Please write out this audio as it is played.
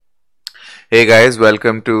Hey guys,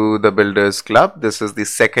 welcome to the Builders Club. This is the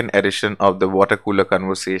second edition of the Water Cooler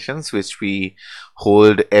Conversations, which we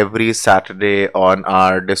hold every Saturday on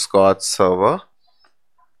our Discord server.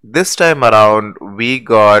 This time around, we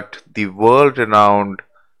got the world renowned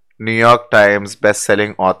New York Times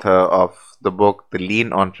best-selling author of the book The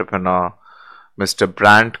Lean Entrepreneur, Mr.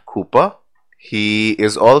 Brant Cooper. He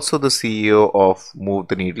is also the CEO of Move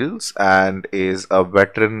the Needles and is a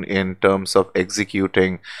veteran in terms of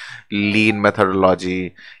executing lean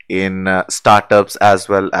methodology in startups as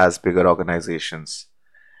well as bigger organizations.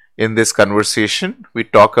 In this conversation, we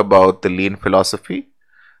talk about the lean philosophy,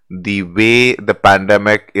 the way the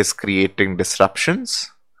pandemic is creating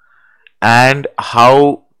disruptions, and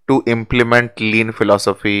how to implement lean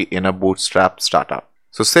philosophy in a bootstrap startup.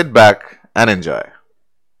 So sit back and enjoy.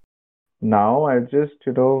 Now I'll just,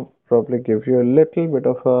 probably give you a little bit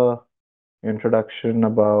of a introduction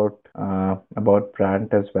about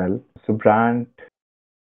Brant as well. So Brant,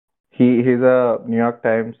 he's a New York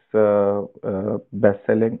Times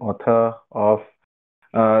best-selling author of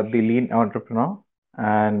The Lean Entrepreneur,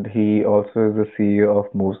 and he also is the CEO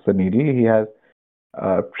of Moves the Needy. He has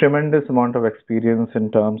a tremendous amount of experience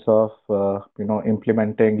in terms of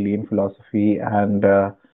implementing lean philosophy and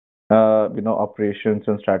operations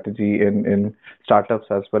and strategy in startups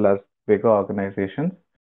as well as bigger organizations.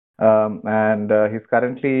 And he's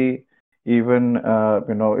currently even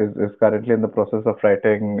is currently in the process of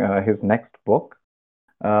writing his next book.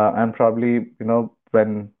 And probably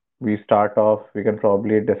when we start off, we can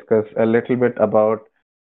probably discuss a little bit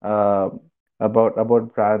uh,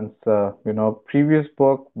 about Brand's previous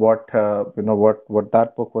book, what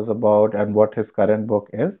that book was about, and what his current book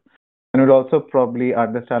is. And we'll also probably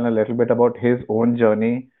understand a little bit about his own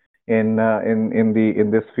journey in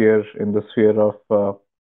the sphere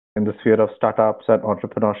of startups and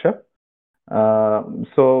entrepreneurship.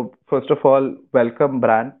 So first of all, welcome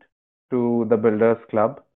Brant to the Builders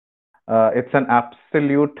Club. It's an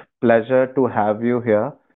absolute pleasure to have you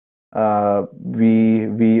here.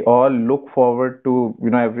 We all look forward to,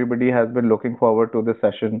 everybody has been looking forward to this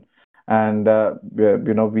session, and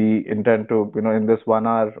we intend to, in this 1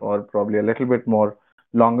 hour or probably a little bit more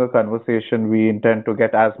longer conversation, we intend to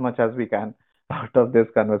get as much as we can out of this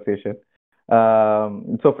conversation.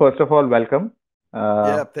 So first of all, welcome.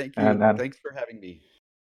 Uh, Yeah, thank you. and Thanks for having me.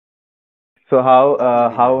 so Happy to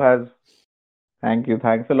be how here. has thank you.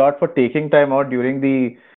 Thanks a lot for taking time out during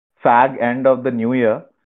the fag end of the new year,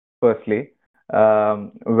 firstly,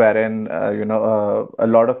 wherein a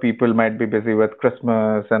lot of people might be busy with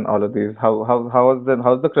Christmas and all of these. How's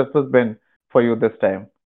the Christmas been for you this time?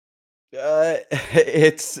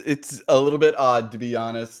 It's a little bit odd, to be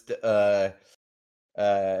honest. Uh,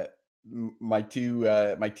 my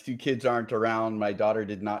two kids aren't around. My daughter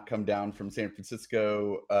did not come down from San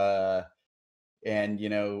Francisco, and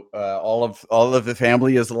all of the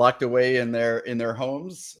family is locked away in their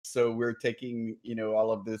homes. So we're taking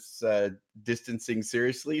all of this distancing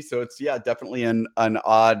seriously. So it's, yeah, definitely an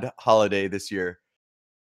odd holiday this year.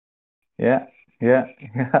 Yeah, yeah,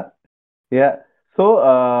 yeah. Yeah.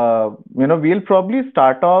 So, we'll probably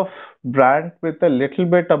start off, Brand, with a little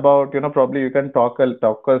bit about, probably you can talk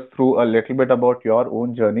us through a little bit about your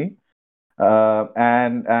own journey,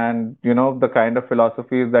 and the kind of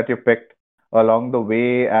philosophies that you picked along the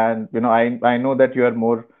way. And I know that you are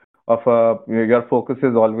more of your focus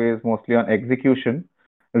is always mostly on execution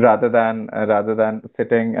rather than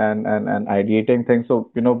sitting and ideating things.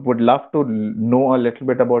 So would love to know a little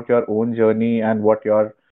bit about your own journey and what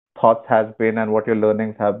your thoughts has been and what your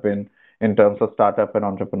learnings have been in terms of startup and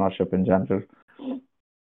entrepreneurship in general.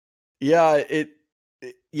 Yeah,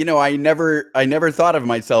 I never thought of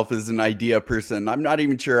myself as an idea person. I'm not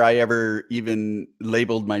even sure I ever even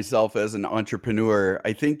labeled myself as an entrepreneur.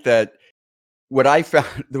 I think that what I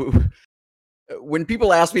found when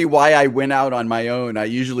people ask me why I went out on my own, I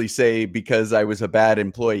usually say because I was a bad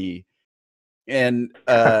employee. And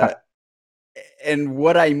and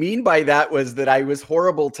what I mean by that was that I was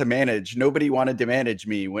horrible to manage. Nobody wanted to manage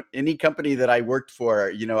me. When any company that I worked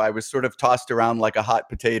for, I was sort of tossed around like a hot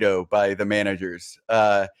potato by the managers.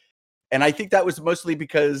 And I think that was mostly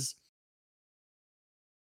because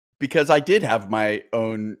I did have my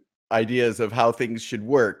own ideas of how things should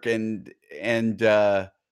work, and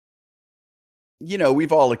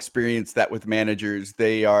we've all experienced that with managers.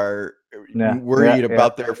 They are Yeah, yeah, worried yeah.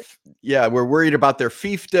 about we're worried about their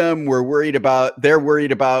fiefdom. They're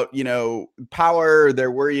worried about, power.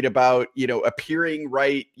 They're worried about, appearing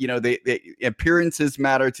right. They appearances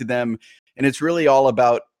matter to them. And it's really all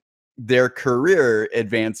about their career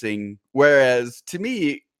advancing. Whereas to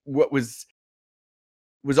me, what was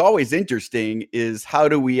was always interesting is how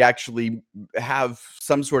do we actually have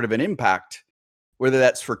some sort of an impact, whether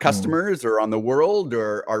that's for customers or on the world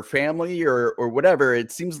or our family or whatever.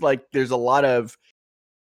 It seems like there's a lot of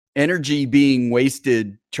energy being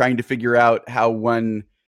wasted trying to figure out how one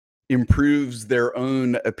improves their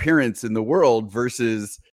own appearance in the world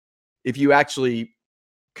versus if you actually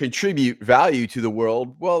contribute value to the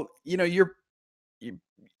world, well, you're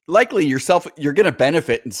likely yourself, you're going to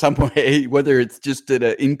benefit in some way, whether it's just at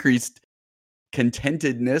an increased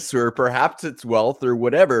contentedness or perhaps it's wealth or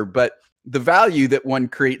whatever. But the value that one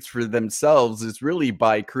creates for themselves is really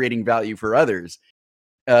by creating value for others.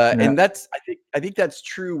 And that's, I think that's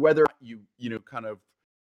true whether you kind of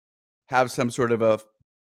have some sort of a,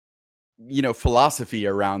 philosophy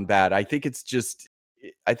around that. I think it's just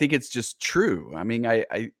true. I mean,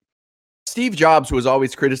 Steve Jobs was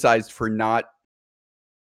always criticized for not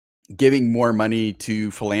giving more money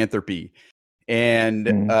to philanthropy. And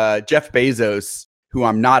Jeff Bezos, who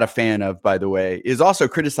I'm not a fan of, by the way, is also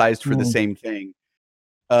criticized for the same thing.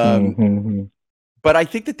 But I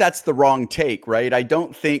think that that's the wrong take, right? I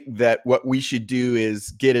don't think that what we should do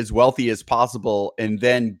is get as wealthy as possible and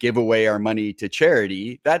then give away our money to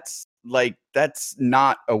charity. That's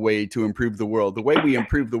not a way to improve the world. The way we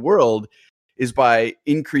improve the world is by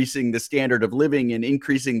increasing the standard of living and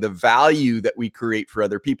increasing the value that we create for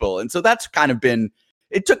other people. And so that's kind of been,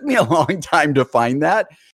 it took me a long time to find that.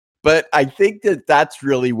 But I think that that's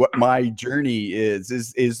really what my journey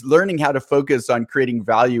is learning how to focus on creating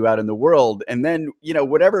value out in the world. And then,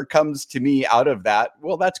 whatever comes to me out of that,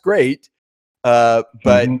 well, that's great. But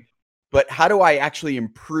how do I actually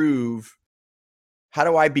improve? How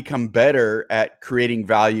do I become better at creating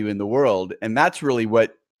value in the world? And that's really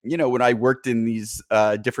what, when I worked in these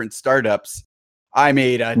different startups, I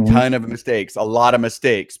made a ton of mistakes, a lot of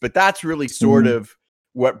mistakes. But that's really sort of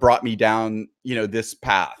what brought me down, this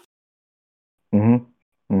path. And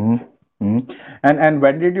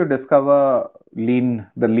when did you discover the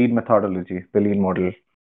lean methodology, the lean model?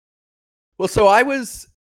 Well, so I was,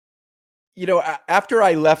 after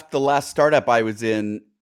I left the last startup I was in,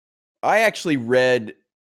 I actually read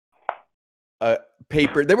a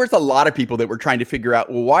paper. There was a lot of people that were trying to figure out,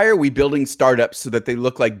 well, why are we building startups so that they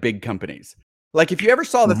look like big companies? Like if you ever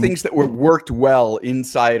saw the things that worked well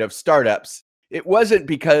inside of startups, it wasn't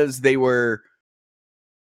because they were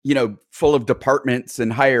full of departments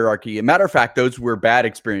and hierarchy. As a matter of fact, those were bad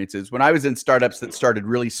experiences. When I was in startups that started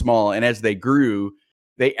really small, and as they grew,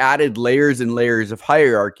 they added layers and layers of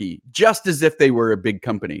hierarchy, just as if they were a big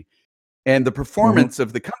company. And the performance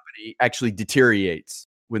of the company actually deteriorates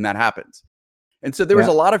when that happens. And so there was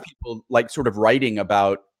a lot of people like sort of writing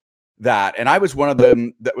about that. And I was one of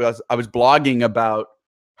them I was blogging about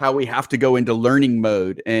how we have to go into learning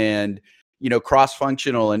mode and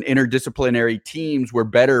cross-functional and interdisciplinary teams were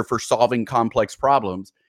better for solving complex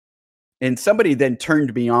problems. And somebody then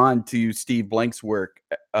turned me on to Steve Blank's work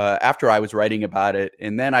after I was writing about it.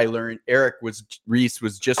 And then I learned Reese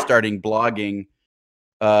was just starting blogging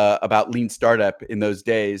about lean startup in those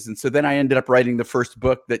days. And so then I ended up writing the first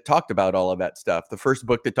book that talked about all of that stuff. The first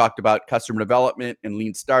book that talked about customer development and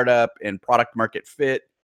lean startup and product market fit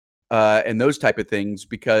and those type of things,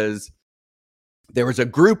 because there was a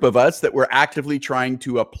group of us that were actively trying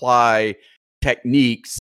to apply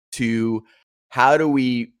techniques to how do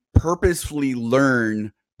we purposefully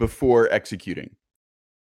learn before executing.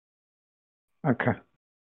 Okay.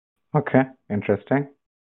 Interesting.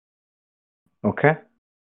 Okay.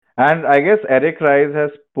 And I guess Eric Rice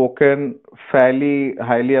has spoken fairly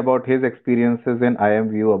highly about his experiences in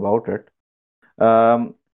IMView about it.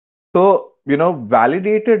 So,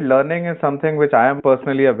 validated learning is something which I am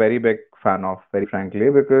personally a very big fan of, very frankly,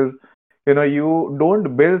 because, you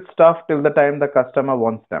don't build stuff till the time the customer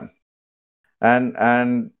wants them. And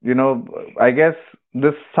I guess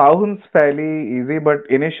this sounds fairly easy, but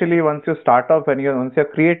initially, once you start off and once you're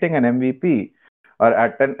creating an MVP or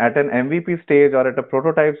at an MVP stage or at a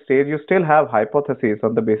prototype stage, you still have hypotheses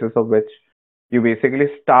on the basis of which you basically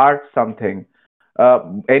start something.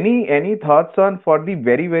 Any thoughts on for the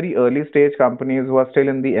very, very early stage companies who are still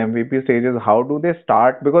in the MVP stages? How do they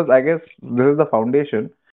start? Because I guess this is the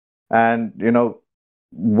foundation. And,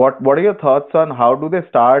 what are your thoughts on how do they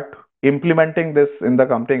start implementing this in the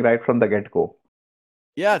company right from the get-go?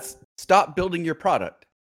 Yeah, stop building your product.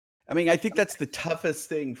 I mean, I think that's the toughest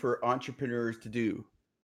thing for entrepreneurs to do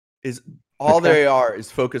is all they are is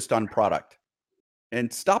focused on product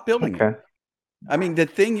and stop building it. I mean, the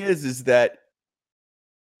thing is that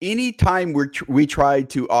anytime we try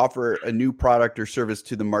to offer a new product or service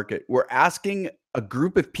to the market, we're asking a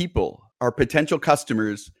group of people, our potential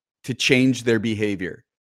customers, to change their behavior.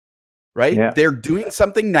 right? Yeah. They're doing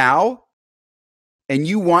something now, and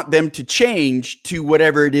you want them to change to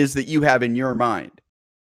whatever it is that you have in your mind.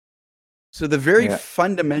 So the very Yeah.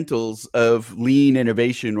 fundamentals of lean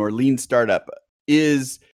innovation or lean startup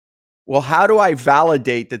is, well, how do I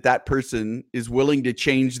validate that that person is willing to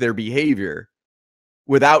change their behavior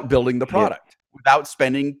without building the Yeah. product, without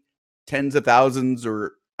spending tens of thousands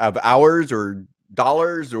of hours or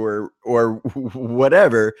dollars or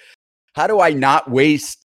whatever? How do I not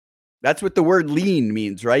waste? That's what the word lean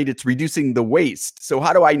means, right? It's reducing the waste. So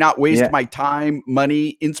how do I not waste Yeah. my time,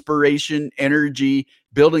 money, inspiration, energy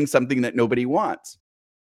building something that nobody wants?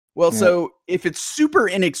 Well, Yeah. so if it's super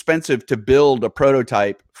inexpensive to build a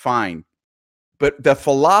prototype, fine. But the Yeah.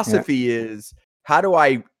 philosophy is, how do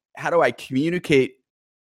I communicate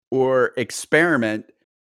or experiment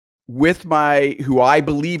with my who I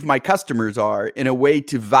believe my customers are in a way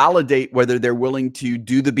to validate whether they're willing to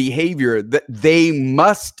do the behavior that they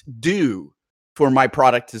must do for my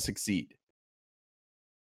product to succeed.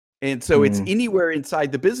 And so it's Mm. anywhere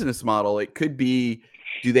inside the business model. It could be,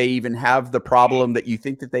 do they even have the problem that you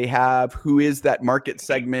think that they have? Who is that market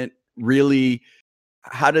segment really?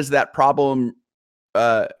 How does that problem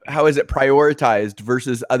how is it prioritized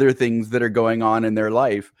versus other things that are going on in their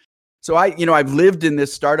life? So I've lived in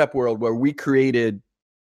this startup world where we created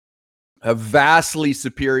a vastly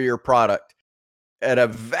superior product at a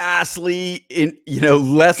vastly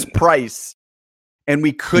less price, and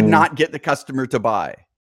we could Mm. not get the customer to buy.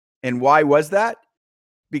 And why was that?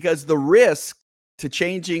 Because the risk to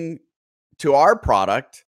changing to our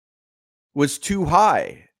product was too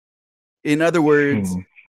high. In other words, Mm.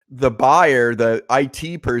 the buyer, the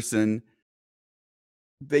IT person,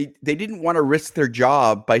 they didn't want to risk their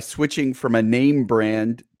job by switching from a name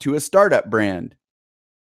brand to a startup brand.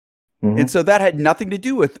 And Mm-hmm. so that had nothing to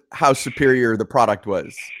do with how superior the product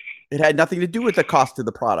was. It had nothing to do with the cost of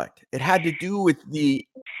the product. It had to do with the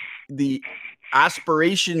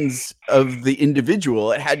aspirations of the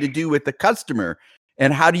individual. It had to do with the customer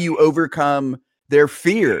and how do you overcome their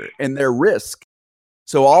fear and their risk.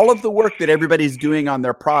 So all of the work that everybody's doing on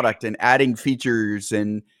their product and adding features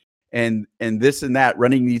and this and that,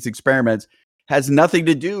 running these experiments, has nothing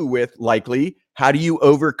to do with, likely, how do you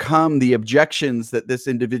overcome the objections that this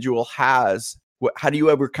individual has? How do you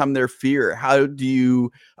overcome their fear? How do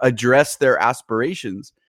you address their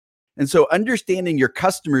aspirations? And so understanding your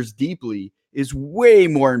customers deeply is way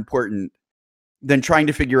more important than trying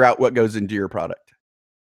to figure out what goes into your product.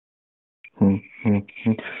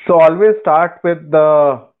 Mm-hmm. So always start with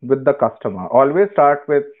the customer. Always start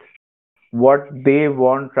with what they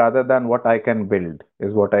want rather than what I can build,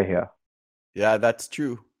 is what I hear. Yeah, that's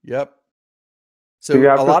true. Yep. So you So a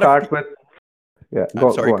have to lot of start with, yeah, I'm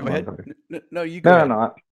go sorry, go on, go go on, ahead. sorry. No, you go No, no, ahead.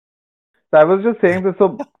 no. So I was just saying this.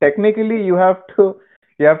 So technically, you have to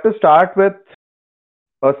start with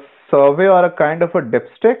a survey or a kind of a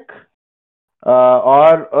dipstick,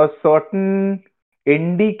 or a certain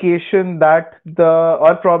indication that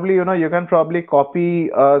or probably, you can probably copy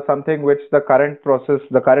something which the current process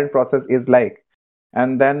is like,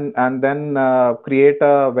 and then create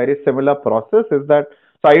a very similar process. Is that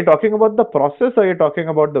so? Are you talking about the process, or are you talking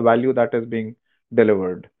about the value that is being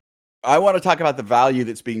delivered? I want to talk about the value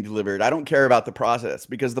that's being delivered. I don't care about the process,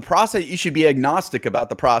 because the process, you should be agnostic about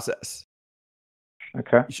the process.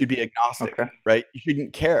 Okay. You should be Okay. agnostic, right? You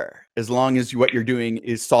shouldn't care as long as what you're doing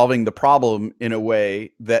is solving the problem in a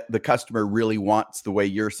way that the customer really wants the way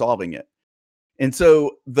you're solving it. And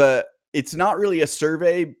so it's not really a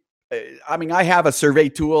survey. I mean, I have a survey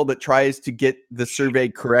tool that tries to get the survey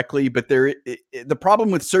correctly, but the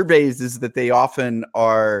problem with surveys is that they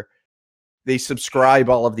subscribe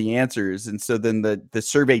all of the answers. And so then the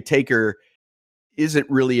survey taker isn't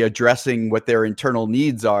really addressing what their internal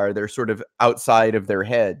needs are. They're sort of outside of their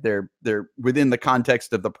head. They're within the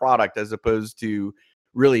context of the product as opposed to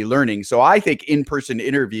really learning. So I think in-person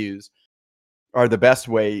interviews are the best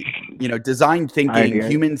way. Design thinking, Idea.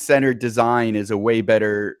 human-centered design is a way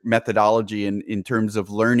better methodology in terms of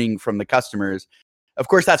learning from the customers. Of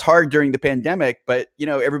course, that's hard during the pandemic, but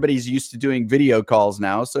everybody's used to doing video calls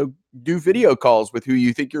now. So do video calls with who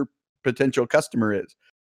you think your potential customer is.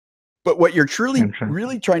 But what you're truly, Interesting.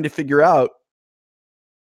 really trying to figure out,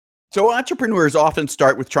 so entrepreneurs often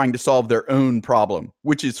start with trying to solve their own problem,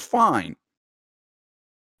 which is fine.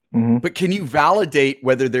 Mm-hmm. But can you validate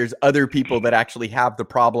whether there's other people that actually have the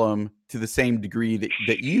problem to the same degree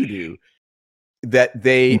that you do, that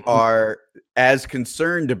they Mm-hmm. are as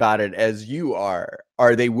concerned about it as you are?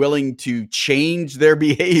 Are they willing to change their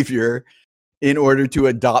behavior in order to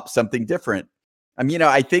adopt something different? I mean,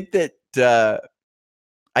 I think that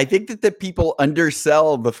I think that people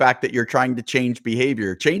undersell the fact that you're trying to change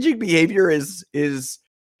behavior. Changing behavior is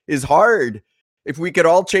hard. If we could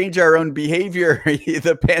all change our own behavior,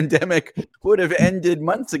 the pandemic would have ended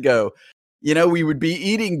months ago. We would be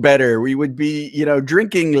eating better. We would be,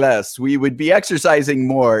 drinking less. We would be exercising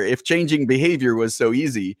more if changing behavior was so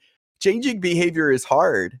easy. Changing behavior is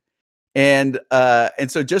hard. And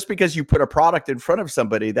so just because you put a product in front of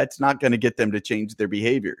somebody, that's not going to get them to change their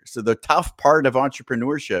behavior. So the tough part of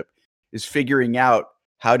entrepreneurship is figuring out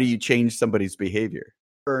how do you change somebody's behavior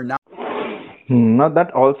or not. Now,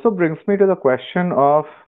 that also brings me to the question of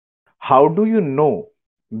how do you know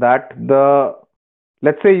that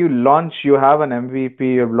let's say you have an MVP,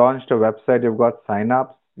 you've launched a website, you've got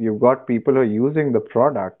signups, you've got people who are using the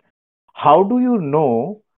product. How do you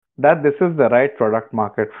know that this is the right product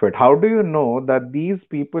market fit? How do you know that these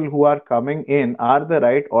people who are coming in are the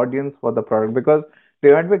right audience for the product? Because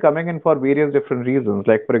they might be coming in for various different reasons.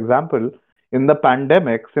 Like, for example, in the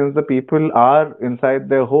pandemic, since the people are inside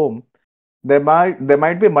their home, there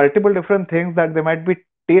might be multiple different things that they might be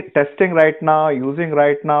testing right now, using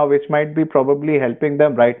right now, which might be probably helping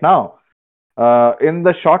them right now in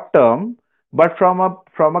the short term. But from a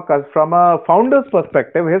founder's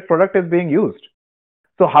perspective, his product is being used.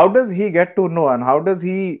 So how does he get to know, and how does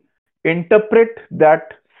he interpret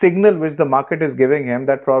that signal which the market is giving him,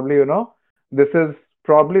 that probably, this is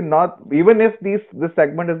probably not, even if this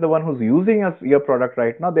segment is the one who's using your product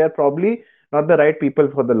right now, they are probably not the right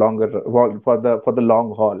people for the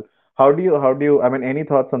long haul. How do you, I mean, any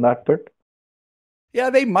thoughts on that bit? Yeah,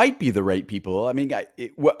 they might be the right people. I mean,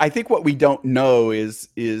 I think what we don't know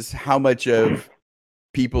is how much of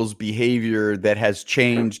people's behavior that has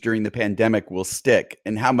changed during the pandemic will stick,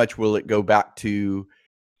 and how much will it go back to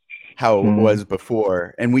how it was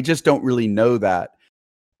before. And we just don't really know that.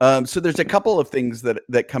 So there's a couple of things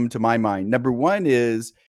that come to my mind. Number one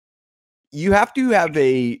is you have to have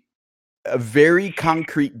a very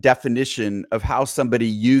concrete definition of how somebody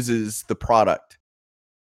uses the product.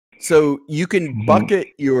 So you can bucket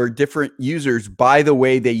your different users by the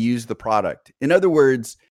way they use the product. In other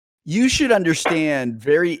words, you should understand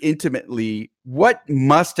very intimately what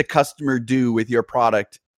must a customer do with your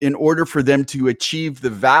product in order for them to achieve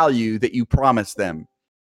the value that you promise them.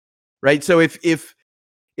 Right? So if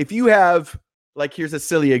you have, like, here's a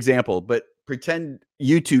silly example, but pretend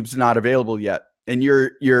YouTube's not available yet, and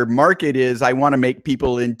your market is, I want to make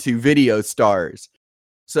people into video stars.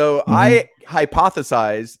 So I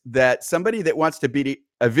hypothesize that somebody that wants to be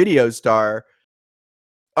a video star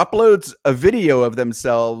uploads a video of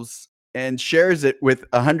themselves and shares it with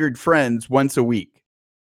 100 friends once a week.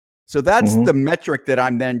 So that's the metric that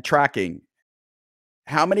I'm then tracking.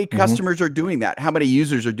 How many customers are doing that? How many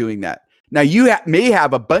users are doing that? Now, you may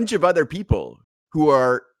have a bunch of other people who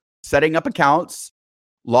are setting up accounts,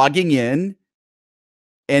 logging in,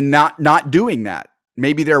 and not doing that.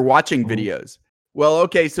 Maybe they're watching videos. Well,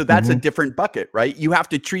 okay, so that's a different bucket, right? You have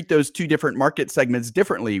to treat those two different market segments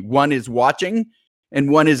differently. One is watching, and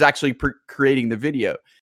one is actually creating the video.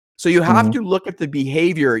 So you have to look at the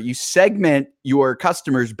behavior. You segment your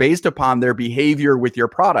customers based upon their behavior with your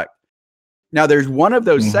product. Now, there's one of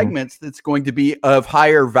those segments that's going to be of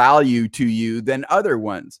higher value to you than other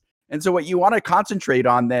ones. And so what you want to concentrate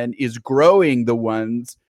on then is growing the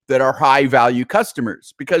ones that are high value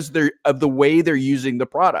customers because they're of the way they're using the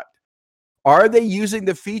product. Are they using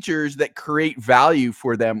the features that create value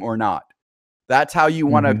for them or not? That's how you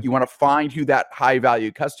want to find who that high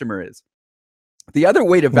value customer is. The other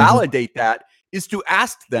way to validate that is to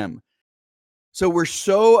ask them. So we're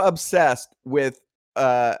so obsessed with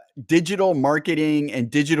digital marketing and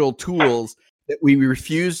digital tools that we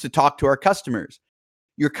refuse to talk to our customers.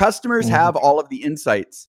 Your customers have all of the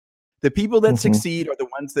insights. The people that succeed are the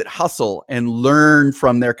ones that hustle and learn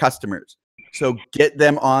from their customers. So get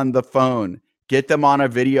them on the phone, get them on a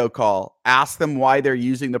video call, ask them why they're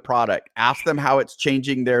using the product, ask them how it's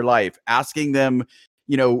changing their life, asking them,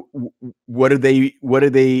 what have they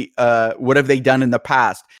done in the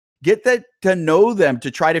past? Get that to know them,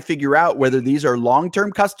 to try to figure out whether these are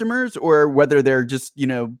long-term customers or whether they're just,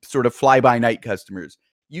 sort of fly-by-night customers.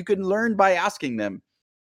 You can learn by asking them.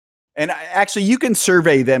 And actually, you can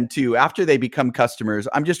survey them too after they become customers.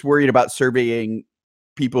 I'm just worried about surveying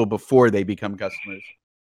people before they become customers.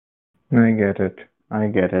 I get it.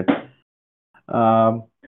 Um,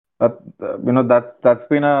 that's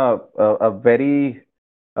been a very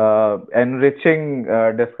enriching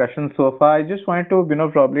discussion so far. I just wanted to,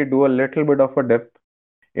 probably do a little bit of a dip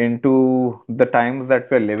into the times that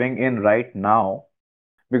we're living in right now,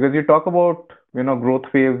 because you talk about, growth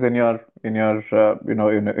waves in your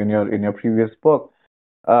previous book.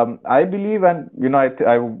 I believe, and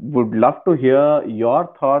I would love to hear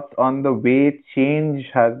your thoughts on the way change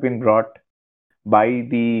has been brought by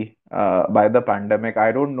the pandemic.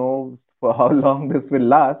 I don't know for how long this will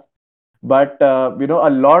last, but a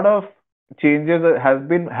lot of changes have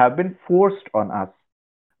been forced on us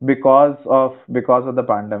because of the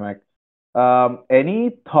pandemic.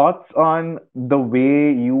 Any thoughts on the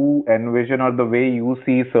way you envision or the way you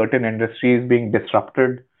see certain industries being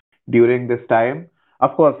disrupted during this time?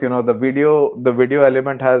 Of course, the video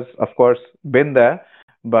element has, of course, been there,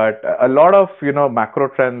 but a lot of macro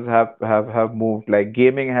trends have moved. Like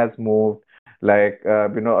gaming has moved, like a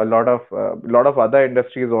lot of other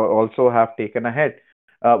industries also have taken a hit.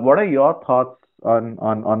 What are your thoughts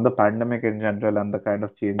on the pandemic in general and the kind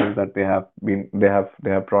of changes that they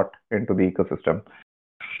have brought into the ecosystem?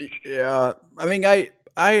 Yeah, I mean,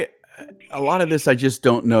 I, a lot of this I just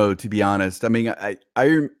don't know, to be honest. I mean,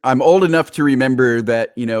 I'm old enough to remember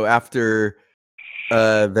that after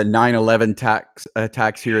the 9/11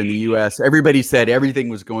 attacks here in the U.S., everybody said everything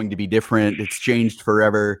was going to be different. It's changed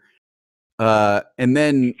forever. And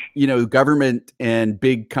then government and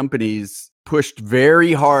big companies pushed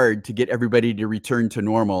very hard to get everybody to return to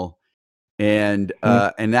normal, and Mm,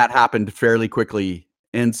 that happened fairly quickly.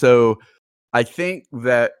 And so I think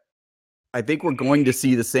that we're going to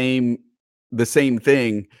see the same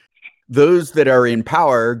thing. Those that are in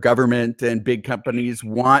power, government and big companies,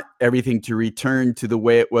 want everything to return to the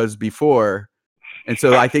way it was before. And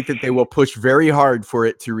so I think that they will push very hard for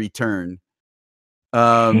it to return.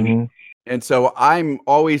 Um, mhm, and so I'm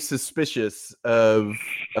always suspicious of,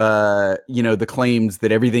 the claims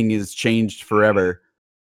that everything is changed forever.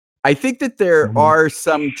 I think that there mhm, are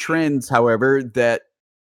some trends, however,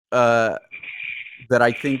 uh, that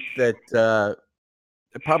I think that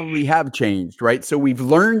probably have changed, right? So we've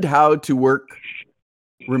learned how to work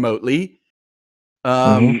remotely.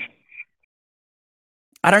 mhm, Um,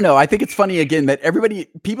 I don't know. I think it's funny again that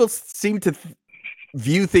people seem to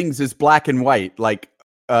view things as black and white. Like,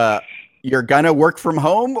 uh, you're gonna work from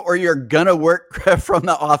home or you're gonna work from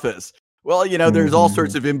the office. Well, there's all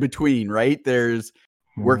sorts mhm, of in between, right? There's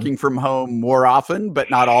mhm, working from home more often,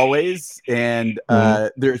 but not always, and mhm,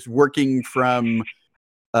 there's working from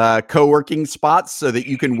co-working spots so that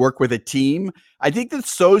you can work with a team. I think the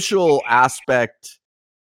social aspect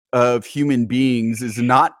of human beings is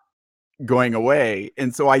not going away.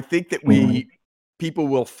 And so I think that mhm, people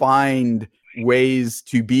will find ways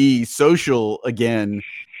to be social again.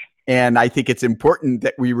 And I think it's important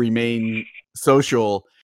that we remain social.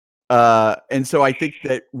 And so I think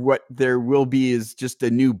that what there will be is just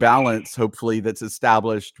a new balance, hopefully, that's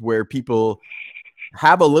established where people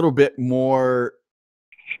have a little bit more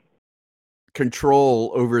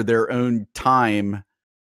control over their own time.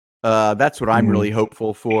 That's what I'm mhm, really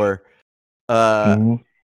hopeful for. Uh, mhm,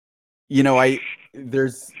 I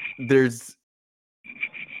there's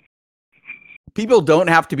people don't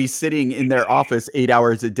have to be sitting in their office 8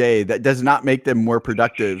 hours a day. That does not make them more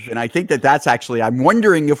productive. And I think that that's actually, I'm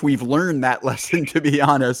wondering if we've learned that lesson, to be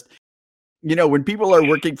honest. When people are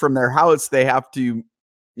working from their house, they have to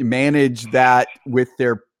manage that with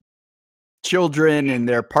their children and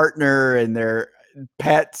their partner and their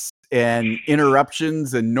pets and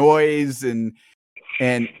interruptions and noise and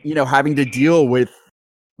having to deal with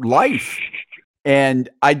life. And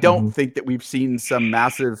I don't mhm, think that we've seen some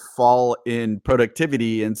massive fall in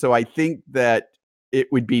productivity. And so I think that it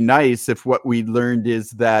would be nice if what we learned is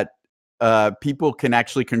that people can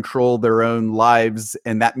actually control their own lives,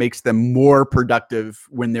 and that makes them more productive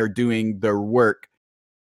when they're doing their work.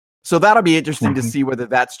 So that'll be interesting to mhm, see whether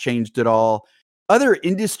that's changed at all. Other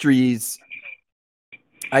industries,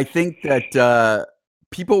 I think that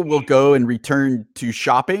people will go and return to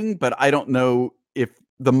shopping, but I don't know if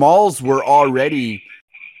the malls were already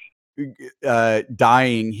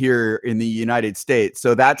dying here in the United States.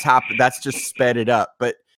 So that's happened. That's just sped it up.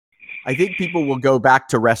 But I think people will go back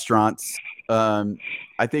to restaurants.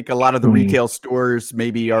 I think a lot of the mhm, retail stores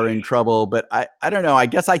maybe are in trouble, but I don't know. I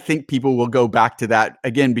guess I think people will go back to that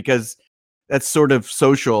again because that's sort of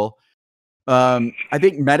social. I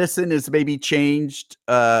think medicine has maybe changed.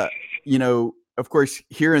 Of course,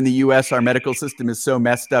 here in the U.S., our medical system is so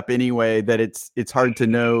messed up anyway that it's hard to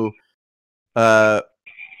know uh,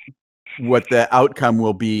 what the outcome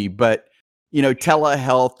will be. But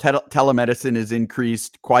telehealth, telemedicine has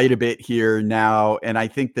increased quite a bit here now, and I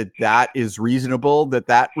think that that is reasonable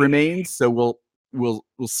that remains. So we'll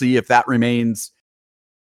see if that remains.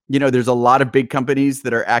 There's a lot of big companies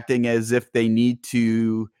that are acting as if they need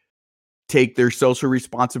to take their social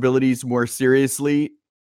responsibilities more seriously.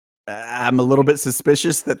 I'm a little bit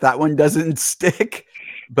suspicious that one doesn't stick,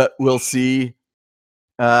 but we'll see.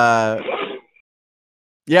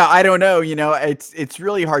 Yeah, I don't know. It's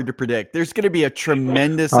really hard to predict. There's going to be a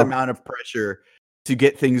tremendous Okay. amount of pressure to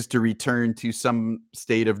get things to return to some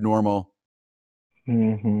state of normal.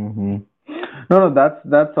 Mm-hmm. No,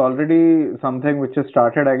 that's already something which has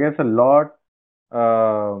started. I guess a lot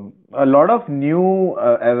of new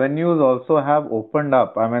avenues also have opened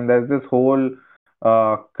up. I mean, there's this whole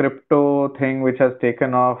crypto thing which has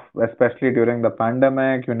taken off, especially during the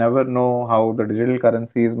pandemic. You never know how the digital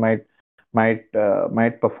currencies might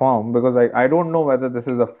perform, because I don't know whether this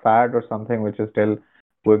is a fad or something which is still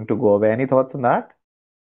going to go away. Any thoughts on that?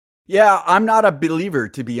 Yeah, I'm not a believer,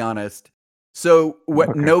 to be honest. So what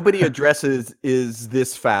Okay. nobody addresses is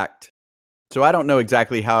this fact. So I don't know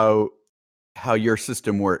exactly how your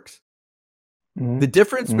system works. Mm-hmm. The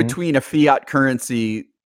difference Mm-hmm. between a fiat currency,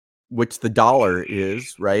 which the dollar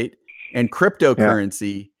is, right, and Yeah.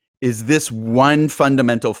 cryptocurrency is this one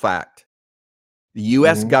fundamental fact. The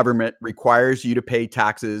US Mm-hmm. government requires you to pay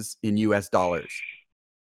taxes in US dollars.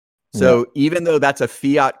 Yeah. So even though that's a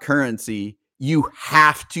fiat currency, you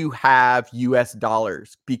have to have US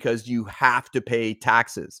dollars because you have to pay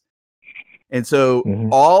taxes. And so Mm-hmm.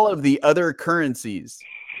 all of the other currencies,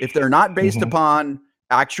 if they're not based Mm-hmm. upon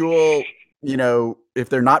actual, if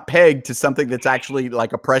they're not pegged to something that's actually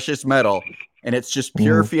like a precious metal and it's just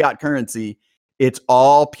pure Mm-hmm. fiat currency, it's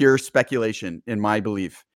all pure speculation, in my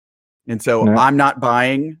belief. And so Yeah. I'm not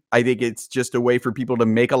buying. I think it's just a way for people to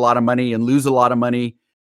make a lot of money and lose a lot of money.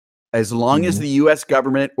 As long as Mm-hmm. the US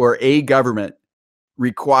government or a government Mm-hmm.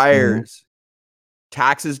 requires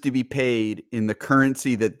taxes to be paid in the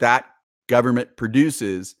currency that that government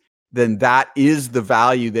produces, then that is the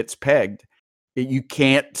value that's pegged. You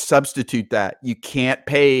can't substitute that. You can't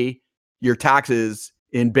pay your taxes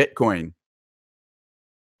in Bitcoin.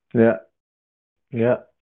 Yeah. Yeah.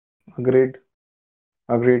 Agreed.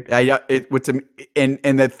 Agreed. And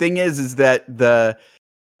the thing is that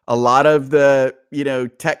a lot of the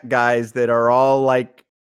tech guys that are all like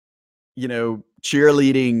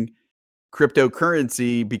cheerleading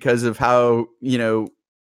cryptocurrency because of how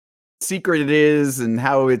secret it is and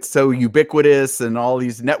how it's so ubiquitous and all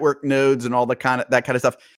these network nodes and all that kind of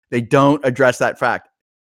stuff. They don't address that fact.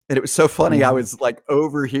 And it was so funny. I Mm-hmm. was like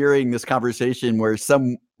overhearing this conversation where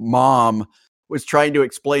some mom was trying to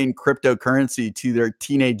explain cryptocurrency to their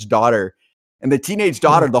teenage daughter. And the teenage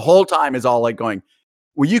daughter the whole time is all like going,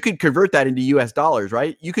 well, you could convert that into US dollars,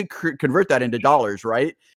 right? You could convert that into dollars,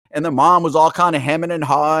 right? And the mom was all kind of hemming and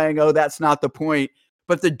hawing. Oh, that's not the point.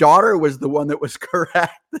 But the daughter was the one that was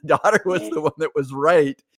correct. The daughter was the one that was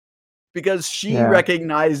right because she Yeah.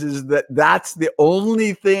 recognizes that that's the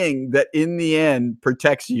only thing that in the end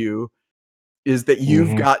protects you is that you've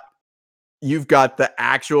Mm-hmm. got the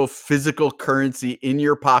actual physical currency in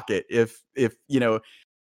your pocket. If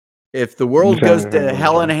the world goes to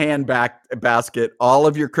hell in a basket, all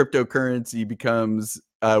of your cryptocurrency becomes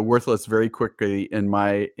worthless very quickly, in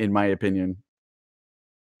my opinion.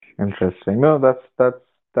 Interesting. No,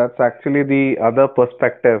 that's actually the other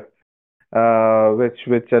perspective,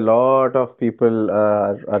 which a lot of people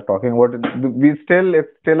are talking about. It's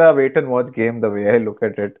still a wait and watch game the way I look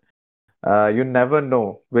at it. You never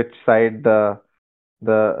know which side the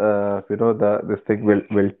this thing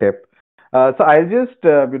will tip. So I'll just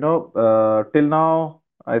till now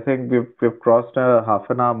I think we've crossed a half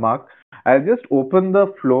an hour mark. I'll just open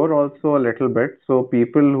the floor also a little bit, so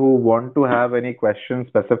people who want to have any questions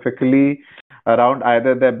specifically around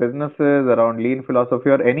either their businesses, around lean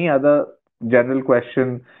philosophy, or any other general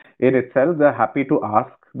question in itself, they're happy to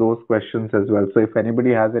ask those questions as well. So if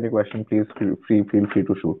anybody has any question, please feel free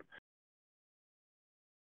to shoot.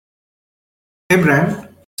 Hey, Brant.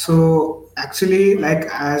 So actually, like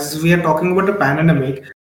as we are talking about the pandemic,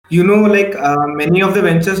 like many of the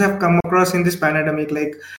ventures have come across in this pandemic.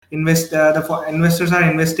 Like investors are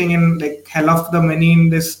investing in like hell of the money in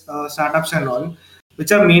this startups and all,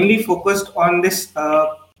 which are mainly focused on this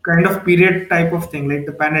kind of period type of thing, like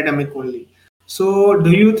the pandemic only. So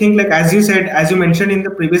do you think, like as you mentioned in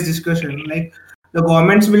the previous discussion, like the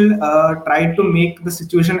governments will try to make the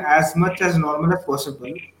situation as much as normal as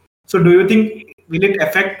possible? So do you think will it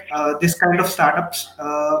affect this kind of startups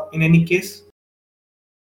in any case?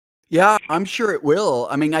 Yeah, I'm sure it will.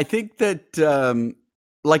 I mean, I think that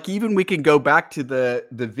like even we can go back to the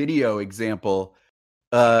video example.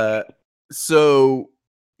 Uh, so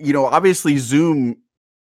obviously Zoom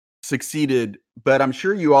succeeded, but I'm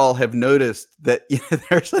sure you all have noticed that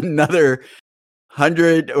there's another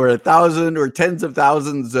 100 or 1,000 or tens of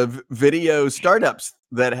thousands of video startups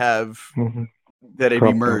that have Mm-hmm. Cropped up.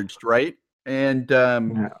 emerged, right? And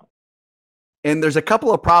Yeah. there's a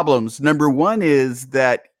couple of problems. Number one is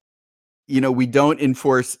that we don't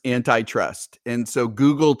enforce antitrust, and so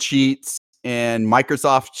Google cheats and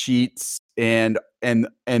Microsoft cheats, and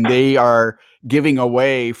they are giving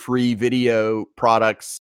away free video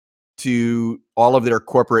products to all of their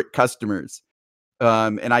corporate customers.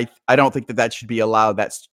 And I don't think that should be allowed.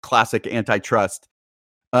 That's classic antitrust.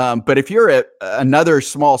 But if you're another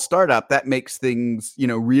small startup, that makes things,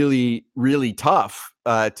 really, really tough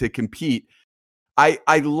to compete.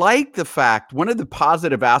 I like the fact, one of the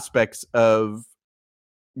positive aspects of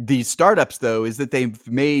these startups, though, is that they've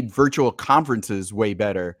made virtual conferences way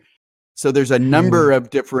better. So there's a number of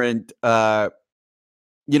different, so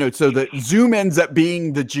the Zoom ends up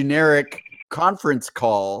being the generic conference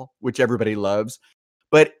call, which everybody loves,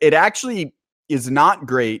 but it actually is not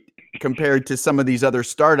great compared to some of these other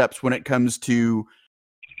startups when it comes to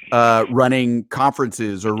running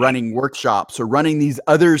conferences or running workshops or running these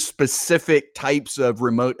other specific types of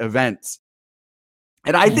remote events.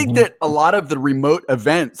 And I think that a lot of the remote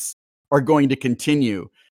events are going to continue.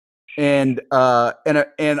 And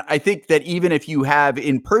I think that even if you have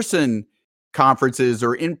in-person conferences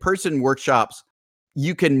or in-person workshops,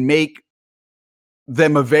 you can make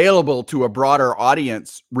them available to a broader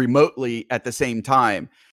audience remotely at the same time.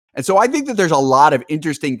 And so I think that there's a lot of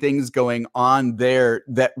interesting things going on there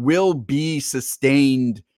that will be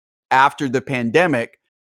sustained after the pandemic,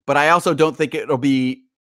 but I also don't think it'll be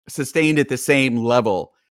sustained at the same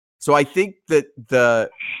level. So I think that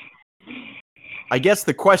I guess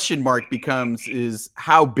the question mark becomes is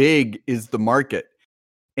how big is the market?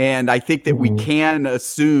 And I think that we can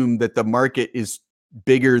assume that the market is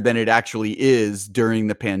bigger than it actually is during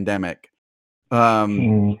the pandemic.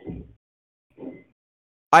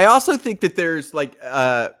 I also think that there's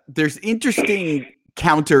there's interesting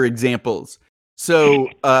counter examples. So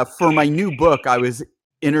for my new book, I was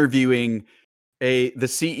interviewing the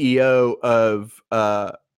CEO of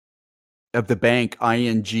the bank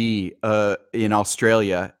ING in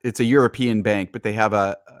Australia. It's a European bank, but they have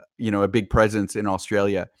a big presence in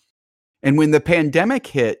Australia. And when the pandemic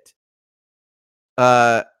hit,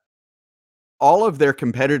 all of their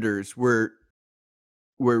competitors were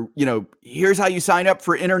here's how you sign up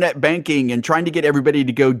for internet banking and trying to get everybody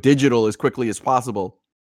to go digital as quickly as possible.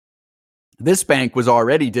 This bank was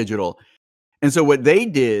already digital. And so what they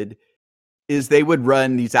did is they would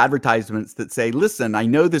run these advertisements that say, listen, I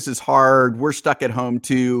know this is hard. We're stuck at home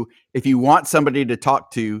too. If you want somebody to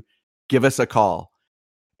talk to, give us a call.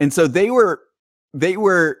 And so they were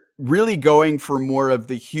really going for more of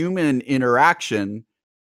the human interaction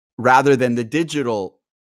rather than the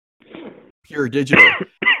pure digital.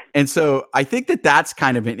 And so I think that that's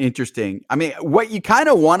kind of an interesting, what you kind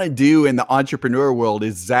of want to do in the entrepreneur world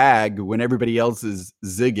is zag when everybody else is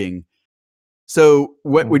zigging. So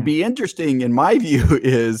what would be interesting in my view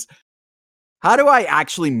is, how do I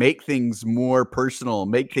actually make things more personal,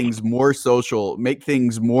 make things more social, make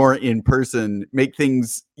things more in person, make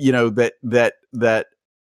things, that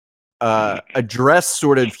address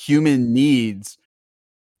sort of human needs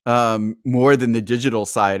more than the digital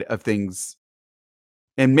side of things.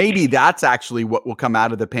 And maybe that's actually what will come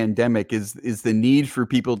out of the pandemic is the need for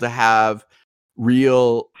people to have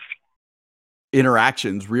real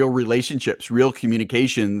interactions, real relationships, real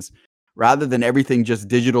communications, rather than everything just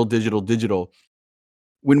digital.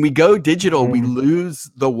 When we go digital, we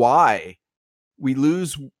lose the why. We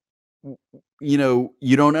lose, you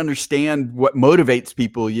don't understand what motivates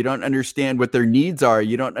people. You don't understand what their needs are.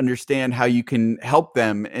 You don't understand how you can help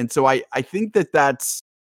them. And so I think that's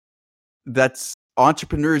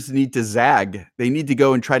entrepreneurs need to zag. They need to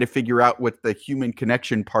go and try to figure out what the human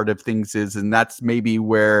connection part of things is. And that's maybe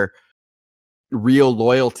where real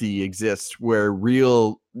loyalty exists, where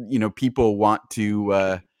real, people want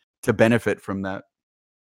to benefit from that.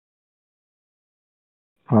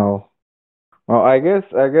 Oh, well, I guess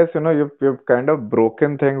you've kind of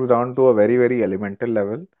broken things down to a very, very elemental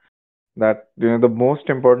level. That the most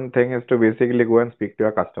important thing is to basically go and speak to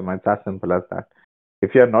your customer. It's as simple as that.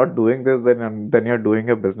 If you're not doing this, then you're doing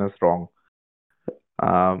your business wrong.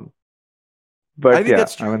 But I think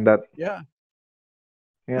that's true. Yeah.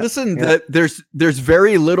 Listen, there's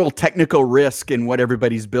very little technical risk in what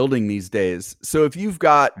everybody's building these days. So if you've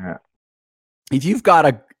got a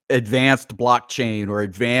advanced blockchain or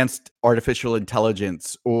advanced artificial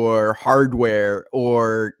intelligence or hardware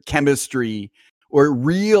or chemistry or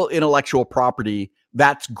real intellectual property,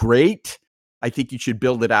 that's great. I think you should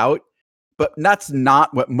build it out. But that's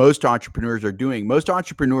not what most entrepreneurs are doing. Most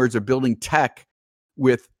entrepreneurs are building tech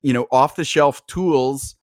with, off-the-shelf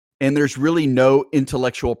tools, and there's really no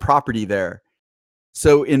intellectual property there.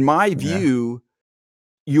 So in my view,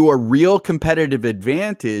 your real competitive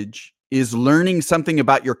advantage is learning something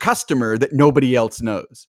about your customer that nobody else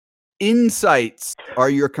knows. Insights are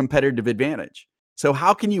your competitive advantage. So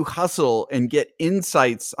how can you hustle and get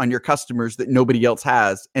insights on your customers that nobody else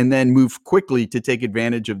has, and then move quickly to take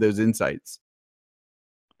advantage of those insights?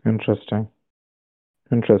 Interesting.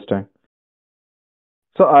 Interesting.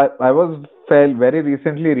 So I was very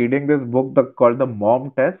recently reading this book called The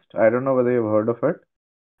Mom Test. I don't know whether you've heard of it.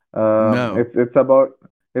 No. It's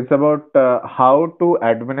about how to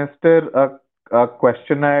administer a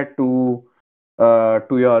questionnaire to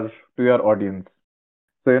your audience.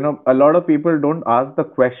 So a lot of people don't ask the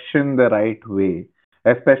question the right way,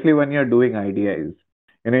 especially when you're doing IDIs.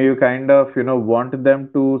 You kind of want them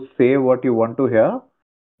to say what you want to hear,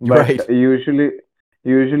 but Right. usually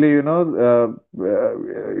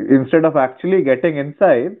instead of actually getting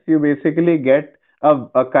insights, you basically get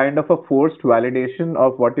a kind of a forced validation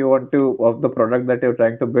of what you want to of the product that you're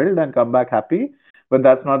trying to build and come back happy, but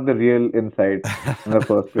that's not the real insight in the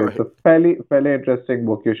first place. Right. So fairly interesting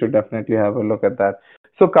book. You should definitely have a look at that.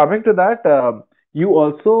 So coming to that, you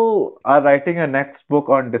also are writing a next book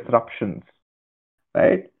on disruptions,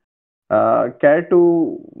 right? Care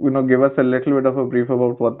to give us a little bit of a brief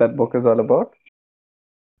about what that book is all about?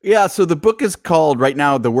 Yeah, so the book is called, right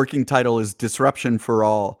now, the working title is Disruption for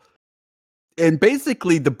All. And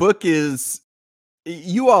basically the book is,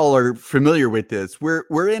 you all are familiar with this.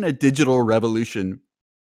 We're in a digital revolution,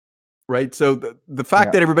 right? So the fact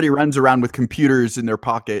Yeah. that everybody runs around with computers in their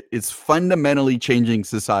pocket is fundamentally changing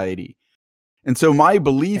society. And so my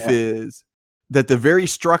belief Yeah. is that the very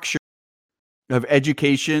structure of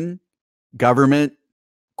education, government,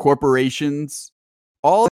 corporations,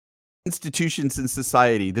 all institutions in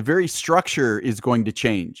society, the very structure is going to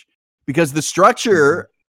change, because the structure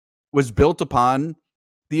was built upon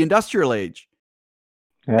the industrial age.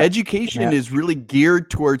 Yeah. Education Yeah. is really geared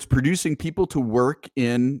towards producing people to work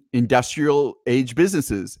in industrial age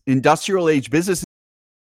businesses. Industrial age businesses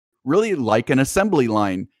really like an assembly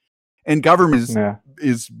line, and government Yeah.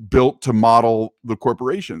 is built to model the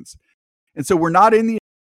corporations. And so we're not in the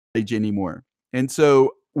age anymore. And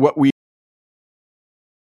so what we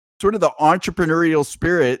sort of the entrepreneurial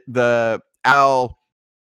spirit, the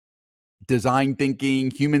design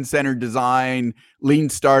thinking, human-centered design, lean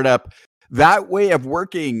startup, that way of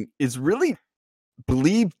working is really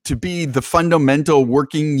believed to be the fundamental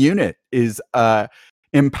working unit, is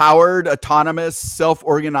empowered, autonomous,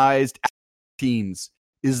 self-organized teams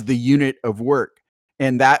is the unit of work.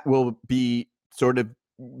 And that will be sort of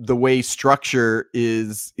the way structure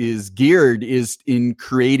is geared, is in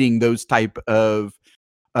creating those type of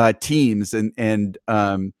teams. And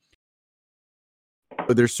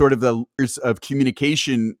there's sort of the layers of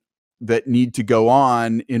communication that need to go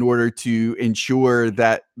on in order to ensure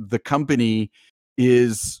that the company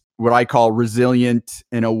is what I call resilient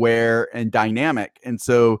and aware and dynamic. And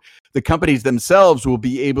so the companies themselves will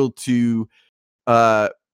be able to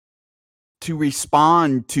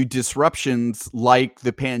respond to disruptions like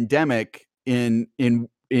the pandemic in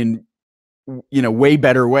way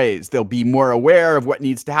better ways. They'll be more aware of what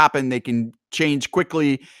needs to happen. They can change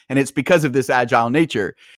quickly, and it's because of this agile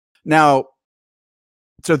nature. Now,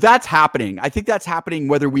 so that's happening. I think that's happening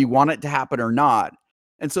whether we want it to happen or not.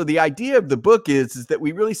 And so the idea of the book is that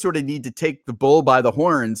we really sort of need to take the bull by the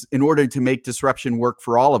horns in order to make disruption work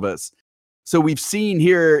for all of us. So we've seen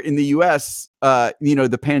here in the US,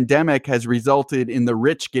 the pandemic has resulted in the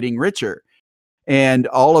rich getting richer. And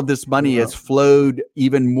all of this money has flowed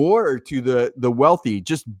even more to the wealthy,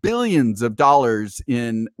 just billions of dollars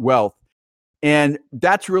in wealth. And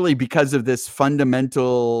that's really because of this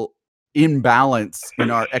fundamental imbalance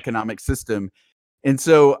in our economic system. And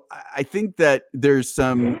so I think that there's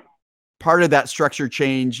some part of that structure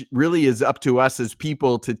change really is up to us as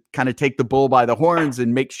people to kind of take the bull by the horns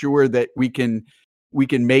and make sure that we can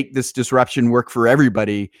make this disruption work for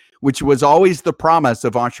everybody, which was always the promise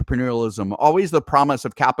of entrepreneurialism, always the promise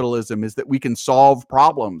of capitalism, is that we can solve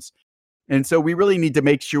problems. And so we really need to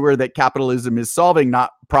make sure that capitalism is solving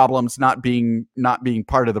not problems, not being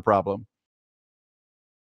part of the problem.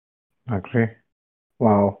 Agree.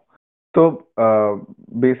 Wow. So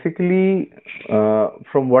basically,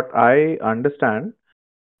 from what I understand,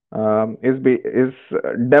 is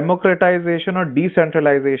democratization or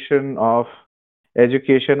decentralization of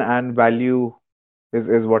education and value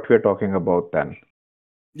is what we're talking about then.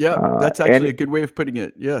 Yeah, that's And actually a good way of putting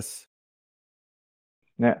it. Yes.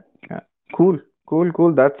 yeah, yeah. Cool.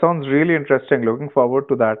 That sounds really interesting. Looking forward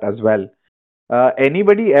to that as well.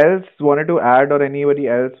 Anybody else wanted to add, or anybody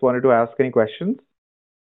else wanted to ask any questions?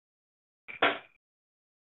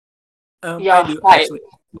 I Yeah, do hi. actually.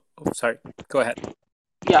 Oh, sorry. Go ahead.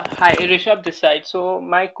 Yeah, hi, Rishabh this side. So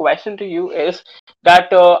my question to you is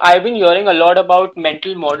that I've been hearing a lot about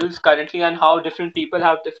mental models currently and how different people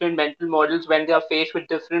have different mental models when they are faced with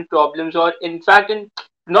different problems, or in fact, in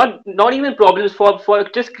not even problems for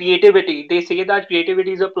just creativity. They say that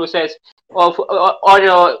creativity is a process of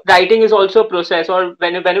or writing is also a process. Or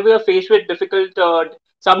whenever you're faced with difficult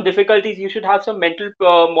some difficulties, you should have some mental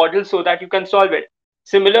models so that you can solve it.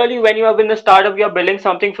 Similarly, when you are in a startup, you are building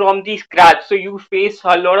something from the scratch, so you face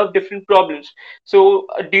a lot of different problems. So,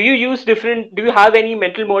 do you use different? Do you have any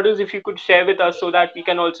mental models if you could share with us so that we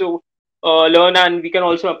can also learn and we can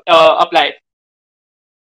also apply it?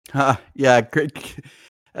 Yeah, great.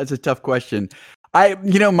 That's a tough question. I'm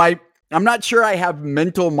not sure I have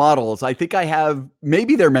mental models. I think I have,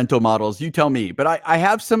 maybe they're mental models. You tell me. But I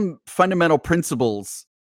have some fundamental principles.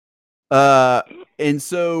 Uh, and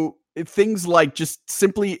so things like just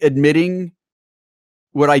simply admitting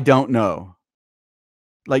what I don't know,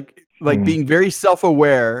 like Hmm. being very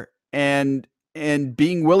self-aware and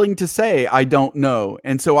being willing to say I don't know.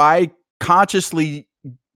 And so I consciously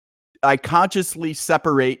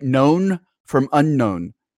separate known from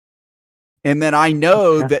unknown. And then I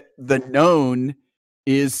know Okay. that the known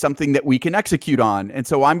is something that we can execute on. And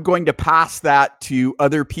so I'm going to pass that to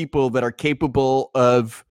other people that are capable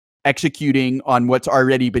of executing on what's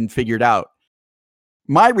already been figured out.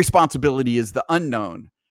 My responsibility is the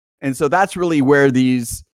unknown. And so that's really where the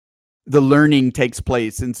learning takes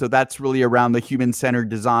place. And so that's really around the human centered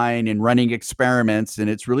design and running experiments. And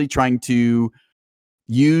it's really trying to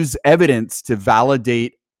use evidence to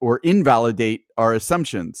validate or invalidate our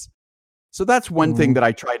assumptions. So that's one thing Hmm. that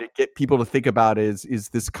I try to get people to think about is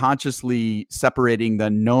this consciously separating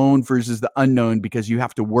the known versus the unknown, because you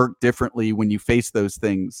have to work differently when you face those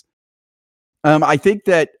things. I think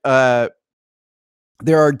that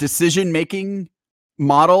there are decision making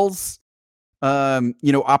models,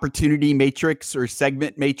 opportunity matrix or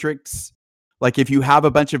segment matrix. Like if you have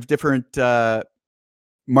a bunch of different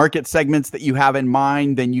market segments that you have in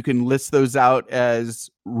mind, then you can list those out as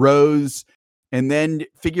rows and then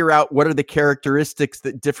figure out what are the characteristics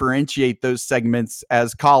that differentiate those segments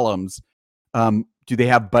as columns. Do they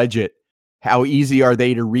have budget? How easy are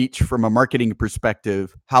they to reach from a marketing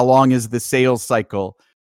perspective? How long is the sales cycle?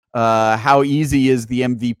 How easy is the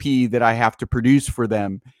MVP that I have to produce for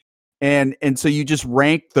them? And so you just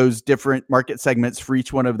rank those different market segments for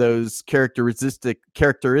each one of those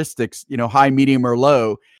characteristics, high, medium, or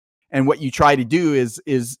low. And what you try to do is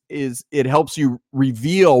it helps you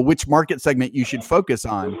reveal which market segment you should focus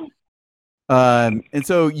on. And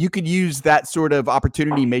so you could use that sort of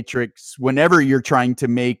opportunity matrix whenever you're trying to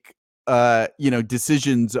make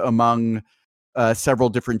decisions among several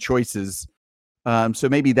different choices. So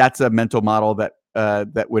maybe that's a mental model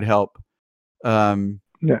that would help. Um,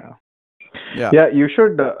 Yeah. yeah. Yeah, you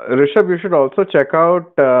should, Rishabh, you should also check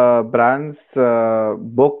out Brand's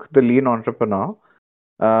book, The Lean Entrepreneur,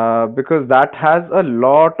 because that has a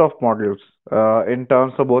lot of models in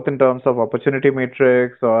terms of both in terms of opportunity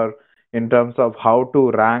matrix or in terms of how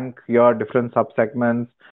to rank your different subsegments,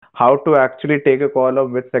 how to actually take a call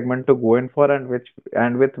of which segment to go in for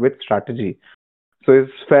and with which strategy. So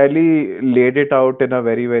he's fairly laid it out in a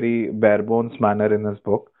very, very bare bones manner in his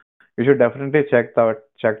book. You should definitely check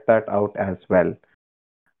that out as well.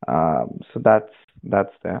 So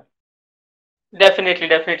that's there. Definitely,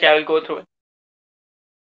 definitely, I will go through it.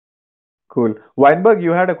 Cool. Weinberg,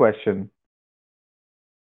 you had a question.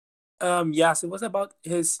 Yes, it was about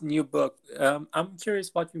his new book. I'm curious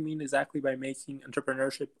what you mean exactly by making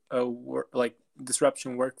entrepreneurship like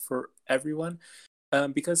disruption work for everyone.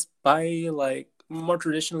 Because by like more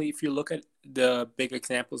traditionally, if you look at the big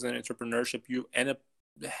examples in entrepreneurship, you end up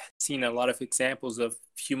seeing a lot of examples of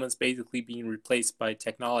humans basically being replaced by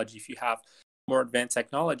technology. If you have more advanced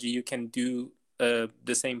technology, you can do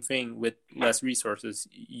the same thing with less resources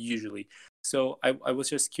usually. So I was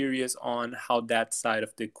just curious on how that side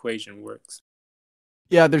of the equation works.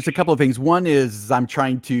 Yeah, there's a couple of things. One is I'm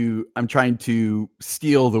trying to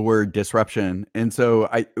steal the word disruption. And so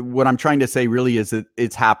what I'm trying to say really is that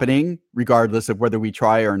it's happening regardless of whether we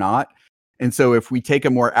try or not. And so if we take a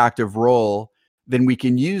more active role, then we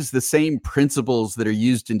can use the same principles that are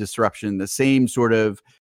used in disruption, the same sort of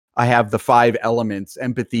I have the 5 elements: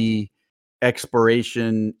 empathy,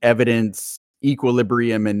 exploration, evidence,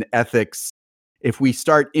 equilibrium, and ethics. If we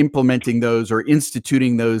start implementing those or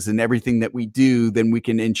instituting those in everything that we do, then we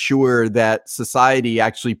can ensure that society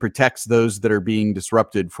actually protects those that are being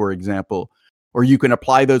disrupted, for example. Or you can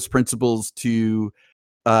apply those principles to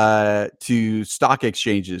stock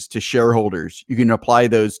exchanges, to shareholders. You can apply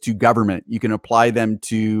those to government. You can apply them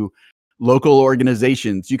to local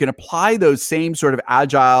organizations. You can apply those same sort of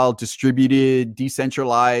agile, distributed,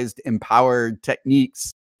 decentralized, empowered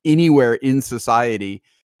techniques anywhere in society.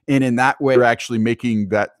 And in that way, we're actually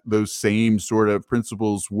making those same sort of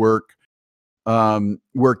principles work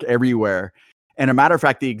everywhere. And a matter of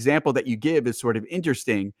fact, the example that you give is sort of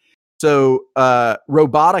interesting. So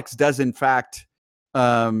robotics does in fact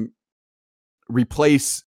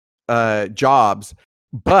replace jobs,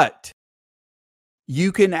 but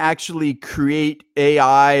you can actually create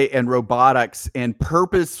AI and robotics and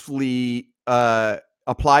purposefully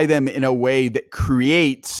apply them in a way that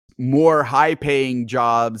creates more high-paying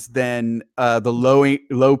jobs than the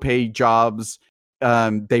low-paid jobs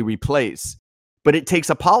they replace. But it takes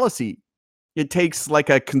a policy. It takes like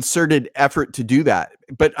a concerted effort to do that.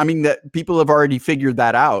 But I mean, that people have already figured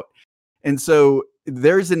that out. And so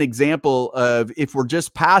there's an example of, if we're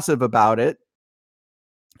just passive about it,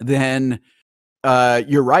 then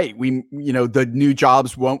you're right. The new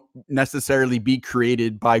jobs won't necessarily be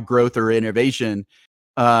created by growth or innovation.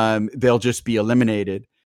 They'll just be eliminated.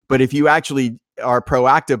 But if you actually are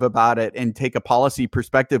proactive about it and take a policy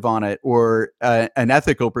perspective on it, or an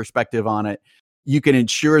ethical perspective on it, you can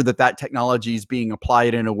ensure that technology is being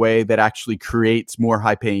applied in a way that actually creates more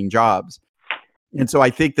high-paying jobs. And so I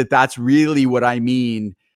think that's really what I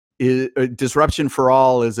mean. Disruption for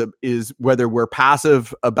all is whether we're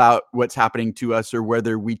passive about what's happening to us or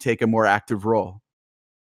whether we take a more active role.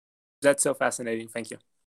 That's so fascinating. Thank you.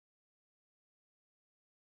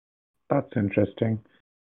 That's interesting.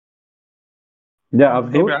 Yeah,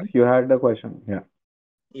 Abdul, Brant. you had the question. Yeah.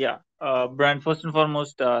 Yeah. Brant, first and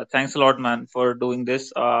foremost, thanks a lot, man, for doing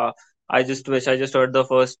this. I just heard the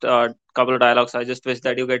first couple of dialogues. I just wish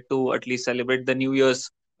that you get to at least celebrate the New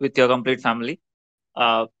Year's with your complete family.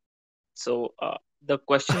 So the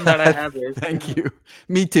question that I have is, Thank you.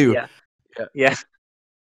 Me too. Yeah.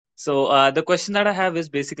 So the question that I have is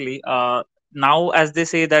basically, now, as they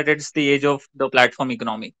say that it's the age of the platform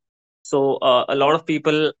economy. So a lot of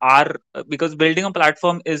people are, because building a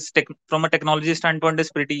platform is from a technology standpoint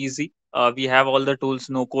is pretty easy. We have all the tools,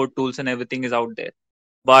 no code tools, and everything is out there.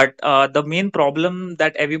 But the main problem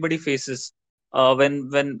that everybody faces when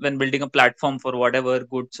building a platform for whatever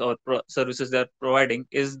goods or services they're providing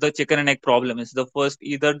is the chicken and egg problem. Is the first,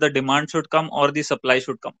 either the demand should come or the supply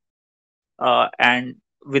should come. And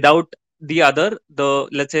without the other,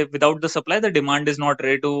 let's say without the supply, the demand is not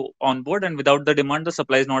ready to onboard, and without the demand, the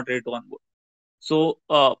supply is not ready to onboard. So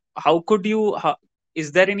how could you?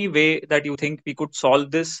 Is there any way that you think we could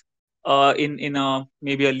solve this in a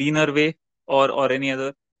maybe a leaner way, or any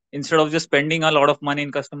other, instead of just spending a lot of money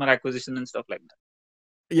in customer acquisition and stuff like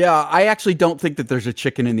that? Yeah, I actually don't think that there's a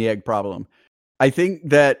chicken and the egg problem. I think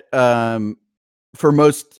that for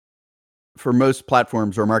most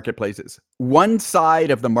platforms or marketplaces, one side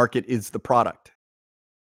of the market is the product.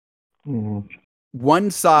 Mhm. One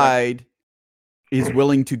side is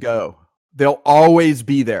willing to go. They'll always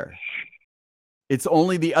be there. It's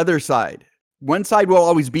only the other side. One side will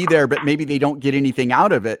always be there, but maybe they don't get anything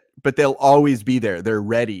out of it, but they'll always be there. They're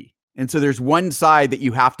ready. And so there's one side that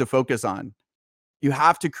you have to focus on. You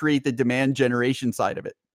have to create the demand generation side of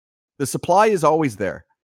it. The supply is always there.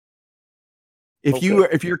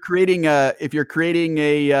 If you're creating a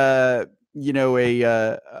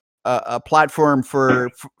platform for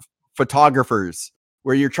photographers,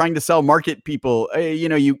 where you're trying to sell market people,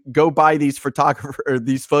 you go buy these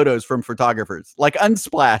photos from photographers, like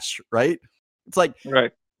Unsplash, right? It's like,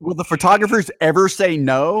 right. Will the photographers ever say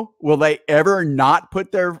no? Will they ever not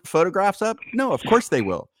put their photographs up? No, of course they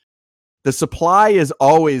will. The supply is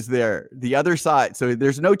always there. The other side. So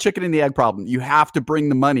there's no chicken and the egg problem. You have to bring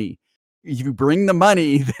the money. If you bring the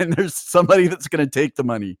money, then there's somebody that's going to take the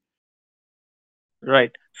money.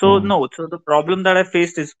 Right. So no. So the problem that I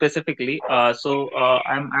faced is specifically,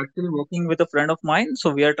 I'm actually working with a friend of mine.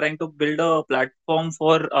 So we are trying to build a platform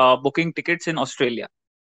for booking tickets in Australia.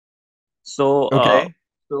 So Okay.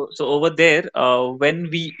 So over there, when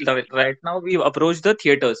right now we've approached the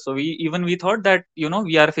theaters. So we thought that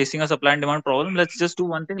we are facing a supply and demand problem. Let's just do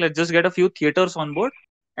one thing. Let's just get a few theaters on board,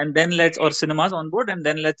 and then or cinemas on board, and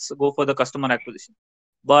then let's go for the customer acquisition.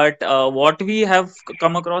 But what we have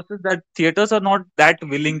come across is that theaters are not that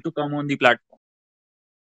willing to come on the platform.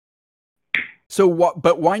 So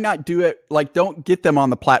but why not do it? Like, don't get them on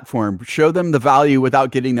the platform. Show them the value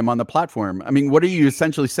without getting them on the platform. I mean, what are you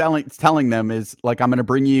essentially telling them is like, I'm going to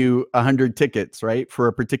bring you 100 tickets, right, for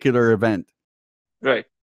a particular event. Right.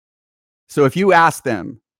 So if you ask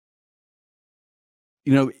them,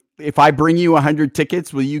 if I bring you 100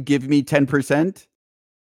 tickets, will you give me 10%?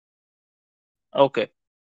 Okay.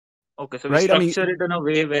 Okay, so we right? I mean, structure it in a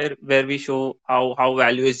way where we show how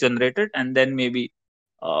value is generated, and then maybe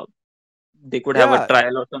uh, they could have a yeah.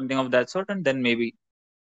 trial or something of that sort, and then maybe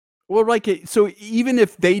Well, like, so even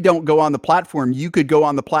if they don't go on the platform, you could go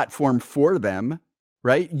on the platform for them,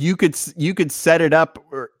 right? You could set it up,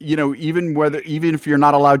 or even if you're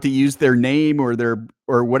not allowed to use their name or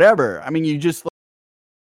whatever. I mean, you just,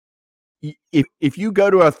 if you go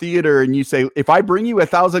to a theater and you say, if I bring you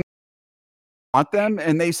 1,000, want them,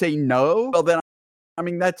 and they say no, well then, I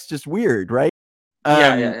mean, that's just weird, right?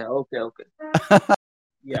 yeah. Okay,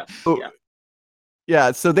 yeah, So, yeah.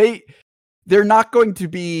 yeah, so they're not going to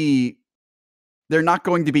be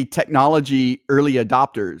technology early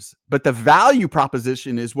adopters, but the value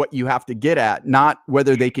proposition is what you have to get at, not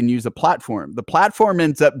whether they can use a platform. The platform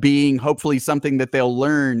ends up being hopefully something that they'll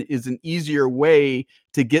learn is an easier way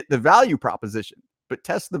to get the value proposition, but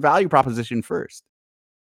test the value proposition first.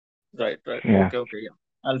 Right. Yeah. Okay, yeah.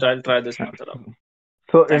 I'll try this method out.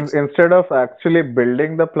 So Thanks. instead of actually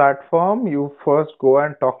building the platform, you first go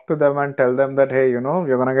and talk to them and tell them that, hey, you're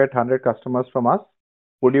gonna get 100 customers from us.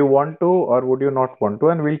 Would you want to, or would you not want to?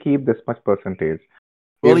 And we'll keep this much percentage.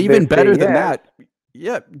 Well, If they even say better than yes, that.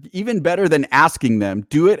 Yeah, even better than asking them,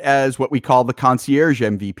 do it as what we call the concierge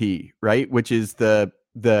MVP, right? Which is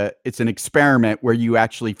it's an experiment where you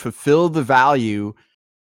actually fulfill the value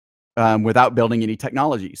without building any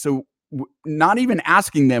technology. So not even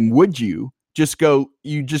asking them, would you just go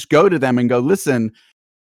to them and go, listen,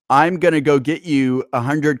 I'm going to go get you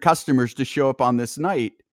 100 customers to show up on this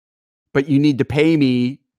night, but you need to pay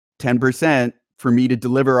me 10% for me to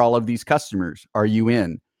deliver all of these customers. Are you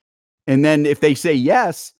in? And then if they say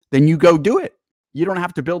yes, then you go do it. You don't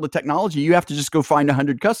have to build the technology. You have to just go find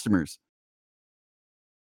 100 customers.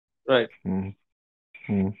 Right.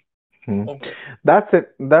 Mm-hmm. Okay. That's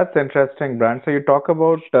it. That's interesting, Brant. So you talk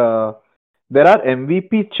about there are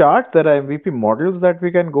MVP charts, there are MVP models that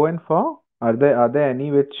we can go in for. Are there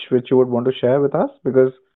any which you would want to share with us?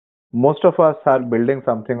 Because most of us are building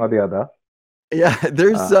something or the other. Yeah,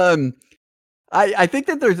 there's Uh, I think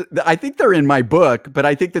they're in my book, but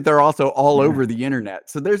I think that they're also all yeah. over the internet.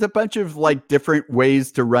 So there's a bunch of like different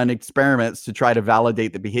ways to run experiments to try to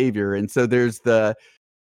validate the behavior. And so there's the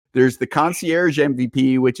concierge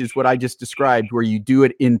MVP, which is what I just described, where you do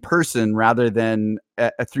it in person rather than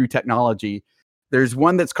through technology. There's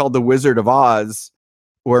one that's called the Wizard of Oz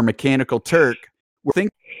or Mechanical Turk, where I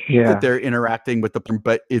think that they're interacting with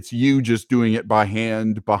but it's you just doing it by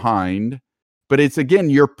hand behind. But it's, again,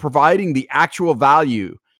 you're providing the actual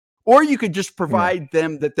value. Or you could just provide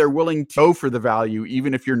them that they're willing to go for the value,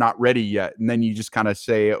 even if you're not ready yet. And then you just kind of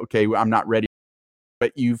say, okay, I'm not ready.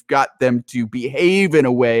 But you've got them to behave in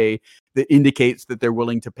a way that indicates that they're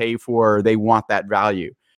willing to pay for, or they want that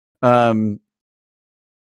value. There's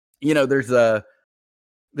a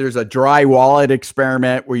dry wallet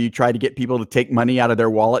experiment where you try to get people to take money out of their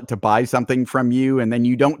wallet to buy something from you, and then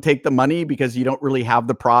you don't take the money because you don't really have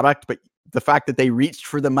the product, but the fact that they reached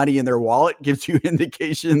for the money in their wallet gives you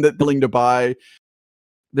indication that they're willing to buy.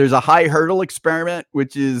 There's a high hurdle experiment,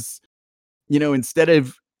 which is, instead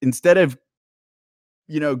of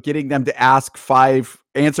getting them to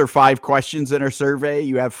answer 5 questions in a survey,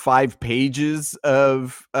 you have 5 pages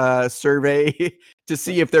of survey to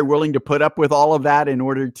see if they're willing to put up with all of that in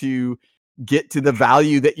order to get to the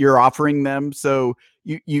value that you're offering them. So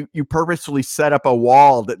you purposefully set up a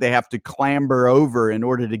wall that they have to clamber over in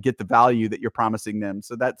order to get the value that you're promising them.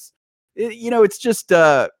 So that's, it's just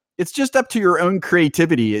up to your own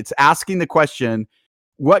creativity. It's asking the question,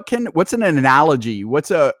 what's an analogy? What's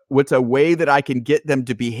a way that I can get them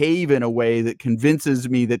to behave in a way that convinces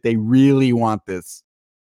me that they really want this?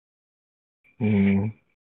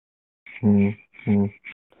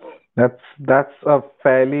 That's a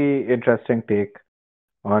fairly interesting take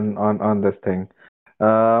on this thing.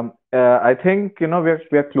 I think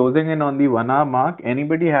we're closing in on the 1 hour mark.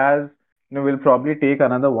 Anybody has, we'll probably take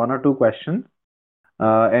another 1 or 2 questions.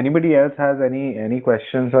 Anybody else has any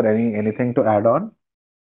questions or anything to add on?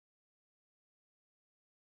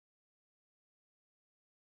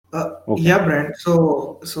 Okay. Yeah, Brent.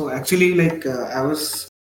 So actually, like I was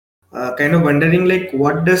kind of wondering, like,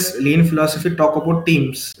 what does lean philosophy talk about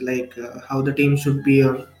teams? Like how the team should be,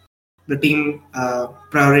 or the team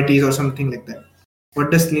priorities, or something like that. What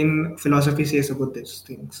does lean philosophy says about these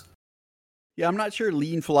things? Yeah, I'm not sure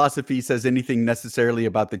lean philosophy says anything necessarily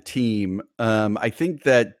about the team. I think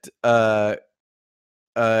that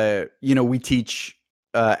we teach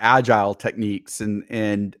agile techniques,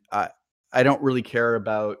 and I don't really care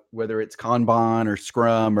about whether it's Kanban or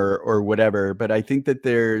Scrum or whatever, but I think that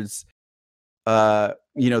there's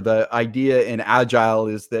the idea in agile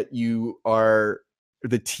is that you are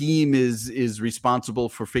the team is responsible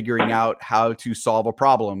for figuring out how to solve a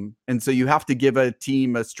problem. And so you have to give a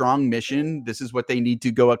team a strong mission. This is what they need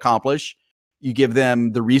to go accomplish. You give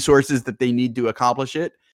them the resources that they need to accomplish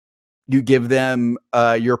it. You give them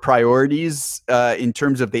your priorities in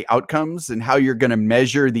terms of the outcomes and how you're going to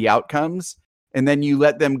measure the outcomes. And then you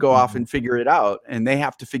let them go off and figure it out. And they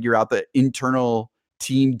have to figure out the internal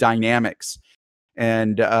team dynamics.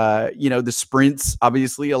 And, the sprints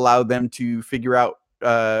obviously allow them to figure out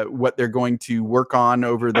what they're going to work on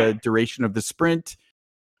over the duration of the sprint.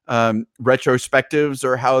 Retrospectives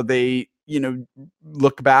are how they,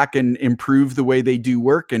 look back and improve the way they do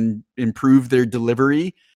work and improve their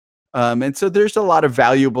delivery. And so there's a lot of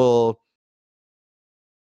valuable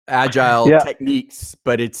agile techniques,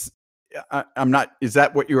 but I'm not, is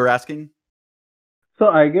that what you were asking? So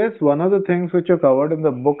I guess one of the things which you covered in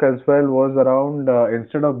the book as well was around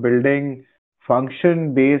instead of building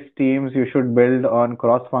function-based teams, you should build on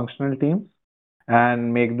cross-functional teams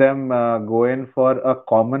and make them go in for a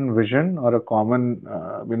common vision or a common,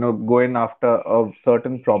 go in after a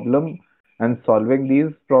certain problem and solving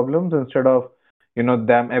these problems instead of,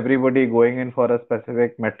 everybody going in for a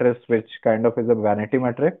specific metric, which kind of is a vanity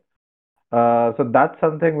metric. So that's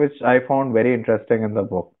something which I found very interesting in the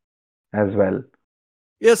book as well.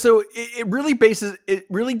 Yeah, so it really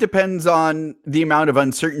depends on the amount of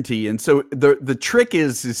uncertainty. And so the trick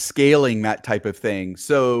is scaling that type of thing.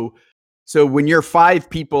 So when you're 5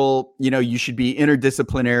 people, you should be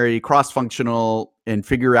interdisciplinary, cross-functional, and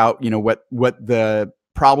figure out, what the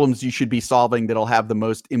problems you should be solving that'll have the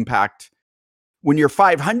most impact. When you're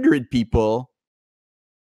 500 people,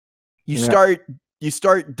 you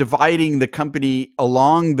start dividing the company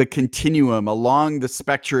along the continuum, along the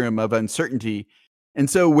spectrum of uncertainty. And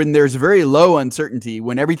so when there's very low uncertainty,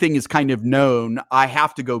 when everything is kind of known, I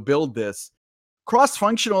have to go build this.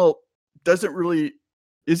 Cross-functional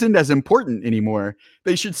isn't as important anymore.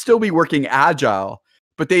 They should still be working agile,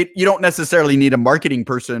 but you don't necessarily need a marketing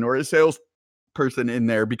person or a sales person in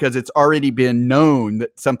there because it's already been known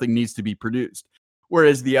that something needs to be produced.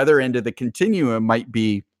 Whereas the other end of the continuum might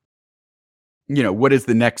be, what is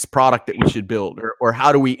the next product that we should build, or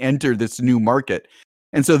how do we enter this new market?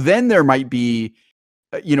 And so then there might be,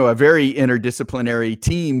 a very interdisciplinary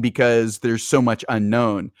team because there's so much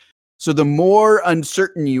unknown. So the more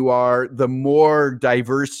uncertain you are, the more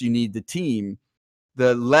diverse you need the team.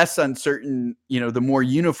 The less uncertain, the more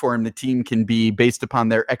uniform the team can be based upon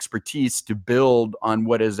their expertise to build on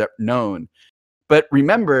what is known. But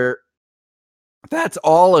remember, that's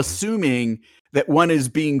all assuming that one is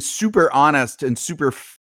being super honest and super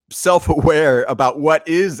self-aware about what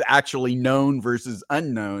is actually known versus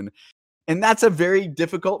unknown. And that's a very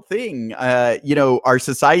difficult thing. Our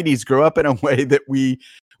societies grow up in a way that we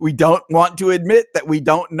don't want to admit that we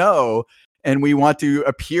don't know, and we want to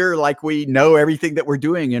appear like we know everything that we're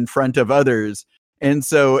doing in front of others. And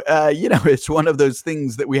so, it's one of those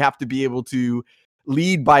things that we have to be able to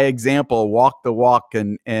lead by example, walk the walk,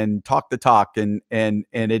 and talk the talk, and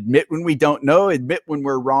admit when we don't know, admit when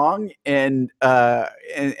we're wrong, and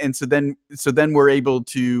so then we're able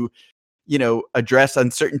to address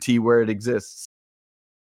uncertainty where it exists.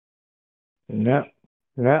 Yeah.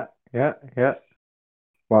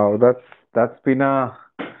 Wow, that's been a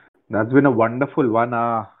wonderful one,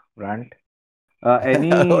 Brant.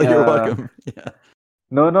 You're welcome. Yeah.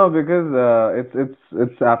 No, because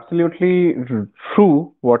it's absolutely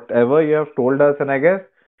true whatever you have told us, and I guess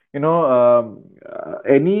anybody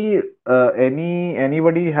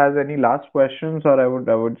has any last questions, or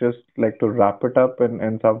I would just like to wrap it up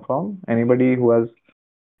in some form. Anybody who has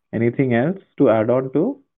anything else to add on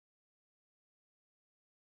to?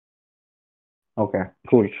 Okay,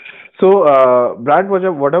 cool. So, Brad, what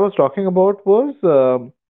I was talking about was,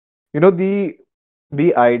 the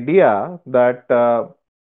idea that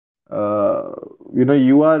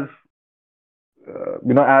you are,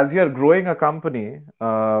 as you're growing a company,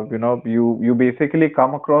 you basically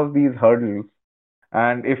come across these hurdles,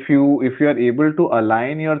 and if you are able to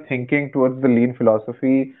align your thinking towards the lean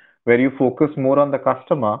philosophy, where you focus more on the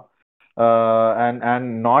customer,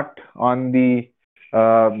 and not on the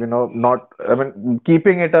not, I mean,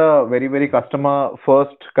 keeping it a very, very customer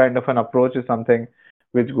first kind of an approach is something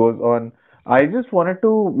which goes on. I just wanted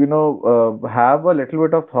to, have a little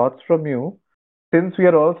bit of thoughts from you. Since we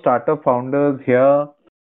are all startup founders here,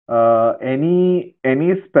 any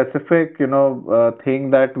specific,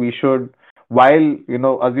 thing that we should, while,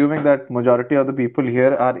 assuming that majority of the people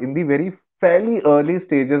here are in the very fairly early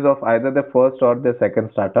stages of either the first or the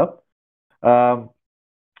second startup.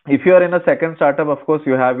 If you are in a second startup, of course,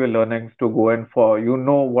 you have your learnings to go in for. You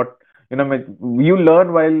know what you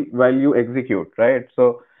learn while you execute, right?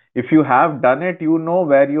 So if you have done it, you know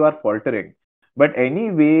where you are faltering. But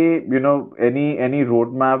anyway, any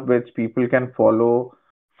roadmap which people can follow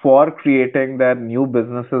for creating their new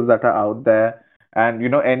businesses that are out there, and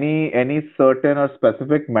any certain or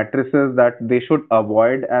specific matrices that they should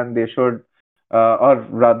avoid, and they should or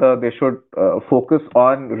rather they should focus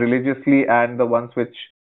on religiously, and the ones which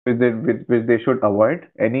they should avoid.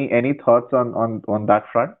 Any thoughts on that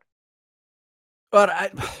front? But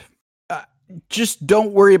uh, just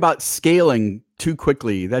don't worry about scaling too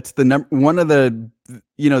quickly. That's one of the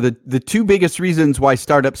the two biggest reasons why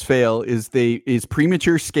startups fail is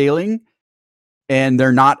premature scaling, and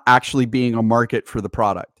they're not actually being a market for the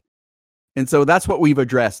product. And so that's what we've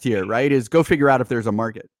addressed here, right? Is go figure out if there's a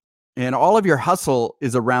market. And all of your hustle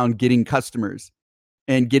is around getting customers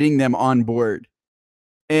and getting them on board.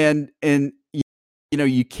 And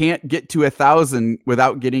you can't get to 1,000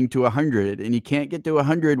 without getting to 100, and you can't get to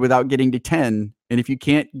 100 without getting to 10. And if you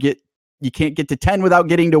can't get to 10 without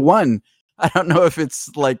getting to 1. I don't know if it's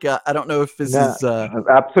like I don't know if this is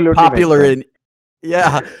absolutely popular in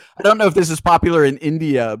I don't know if this is popular in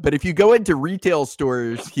India, but if you go into retail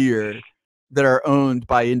stores here that are owned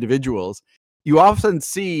by individuals, you often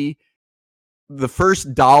see the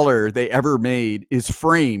first dollar they ever made is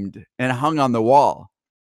framed and hung on the wall.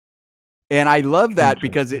 And I love that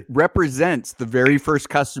because it represents the very first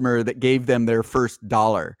customer that gave them their first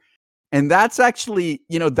dollar. And that's actually,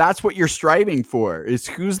 that's what you're striving for, is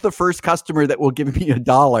who's the first customer that will give me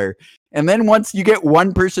 $1. And then once you get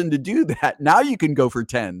one person to do that, now you can go for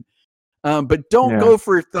 10. But don't go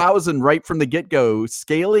for 1,000 right from the get-go.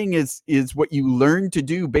 Scaling is what you learn to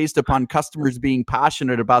do based upon customers being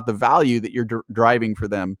passionate about the value that you're driving for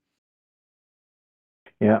them.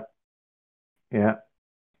 Yeah.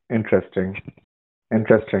 Interesting.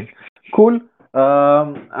 Cool.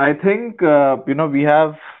 I think we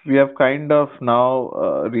have kind of now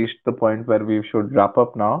reached the point where we should wrap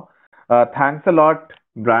up now. Thanks a lot,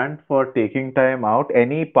 Brant, for taking time out.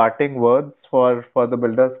 Any parting words for the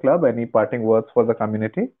Builders Club? Any parting words for the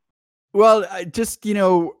community? Well, just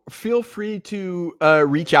feel free to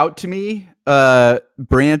reach out to me,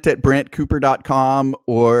 Brant at brantcooper.com,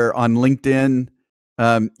 or on LinkedIn.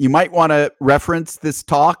 You might want to reference this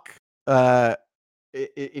talk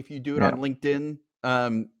if you do it on LinkedIn,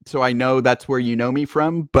 so I know that's where you know me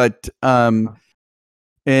from. But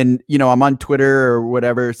and I'm on Twitter or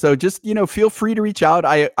whatever, so just feel free to reach out.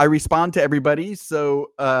 I respond to everybody, so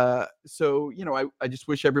I just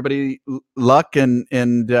wish everybody luck and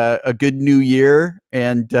a good new year,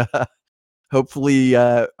 and hopefully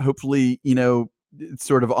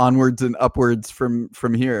sort of onwards and upwards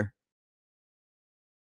from here.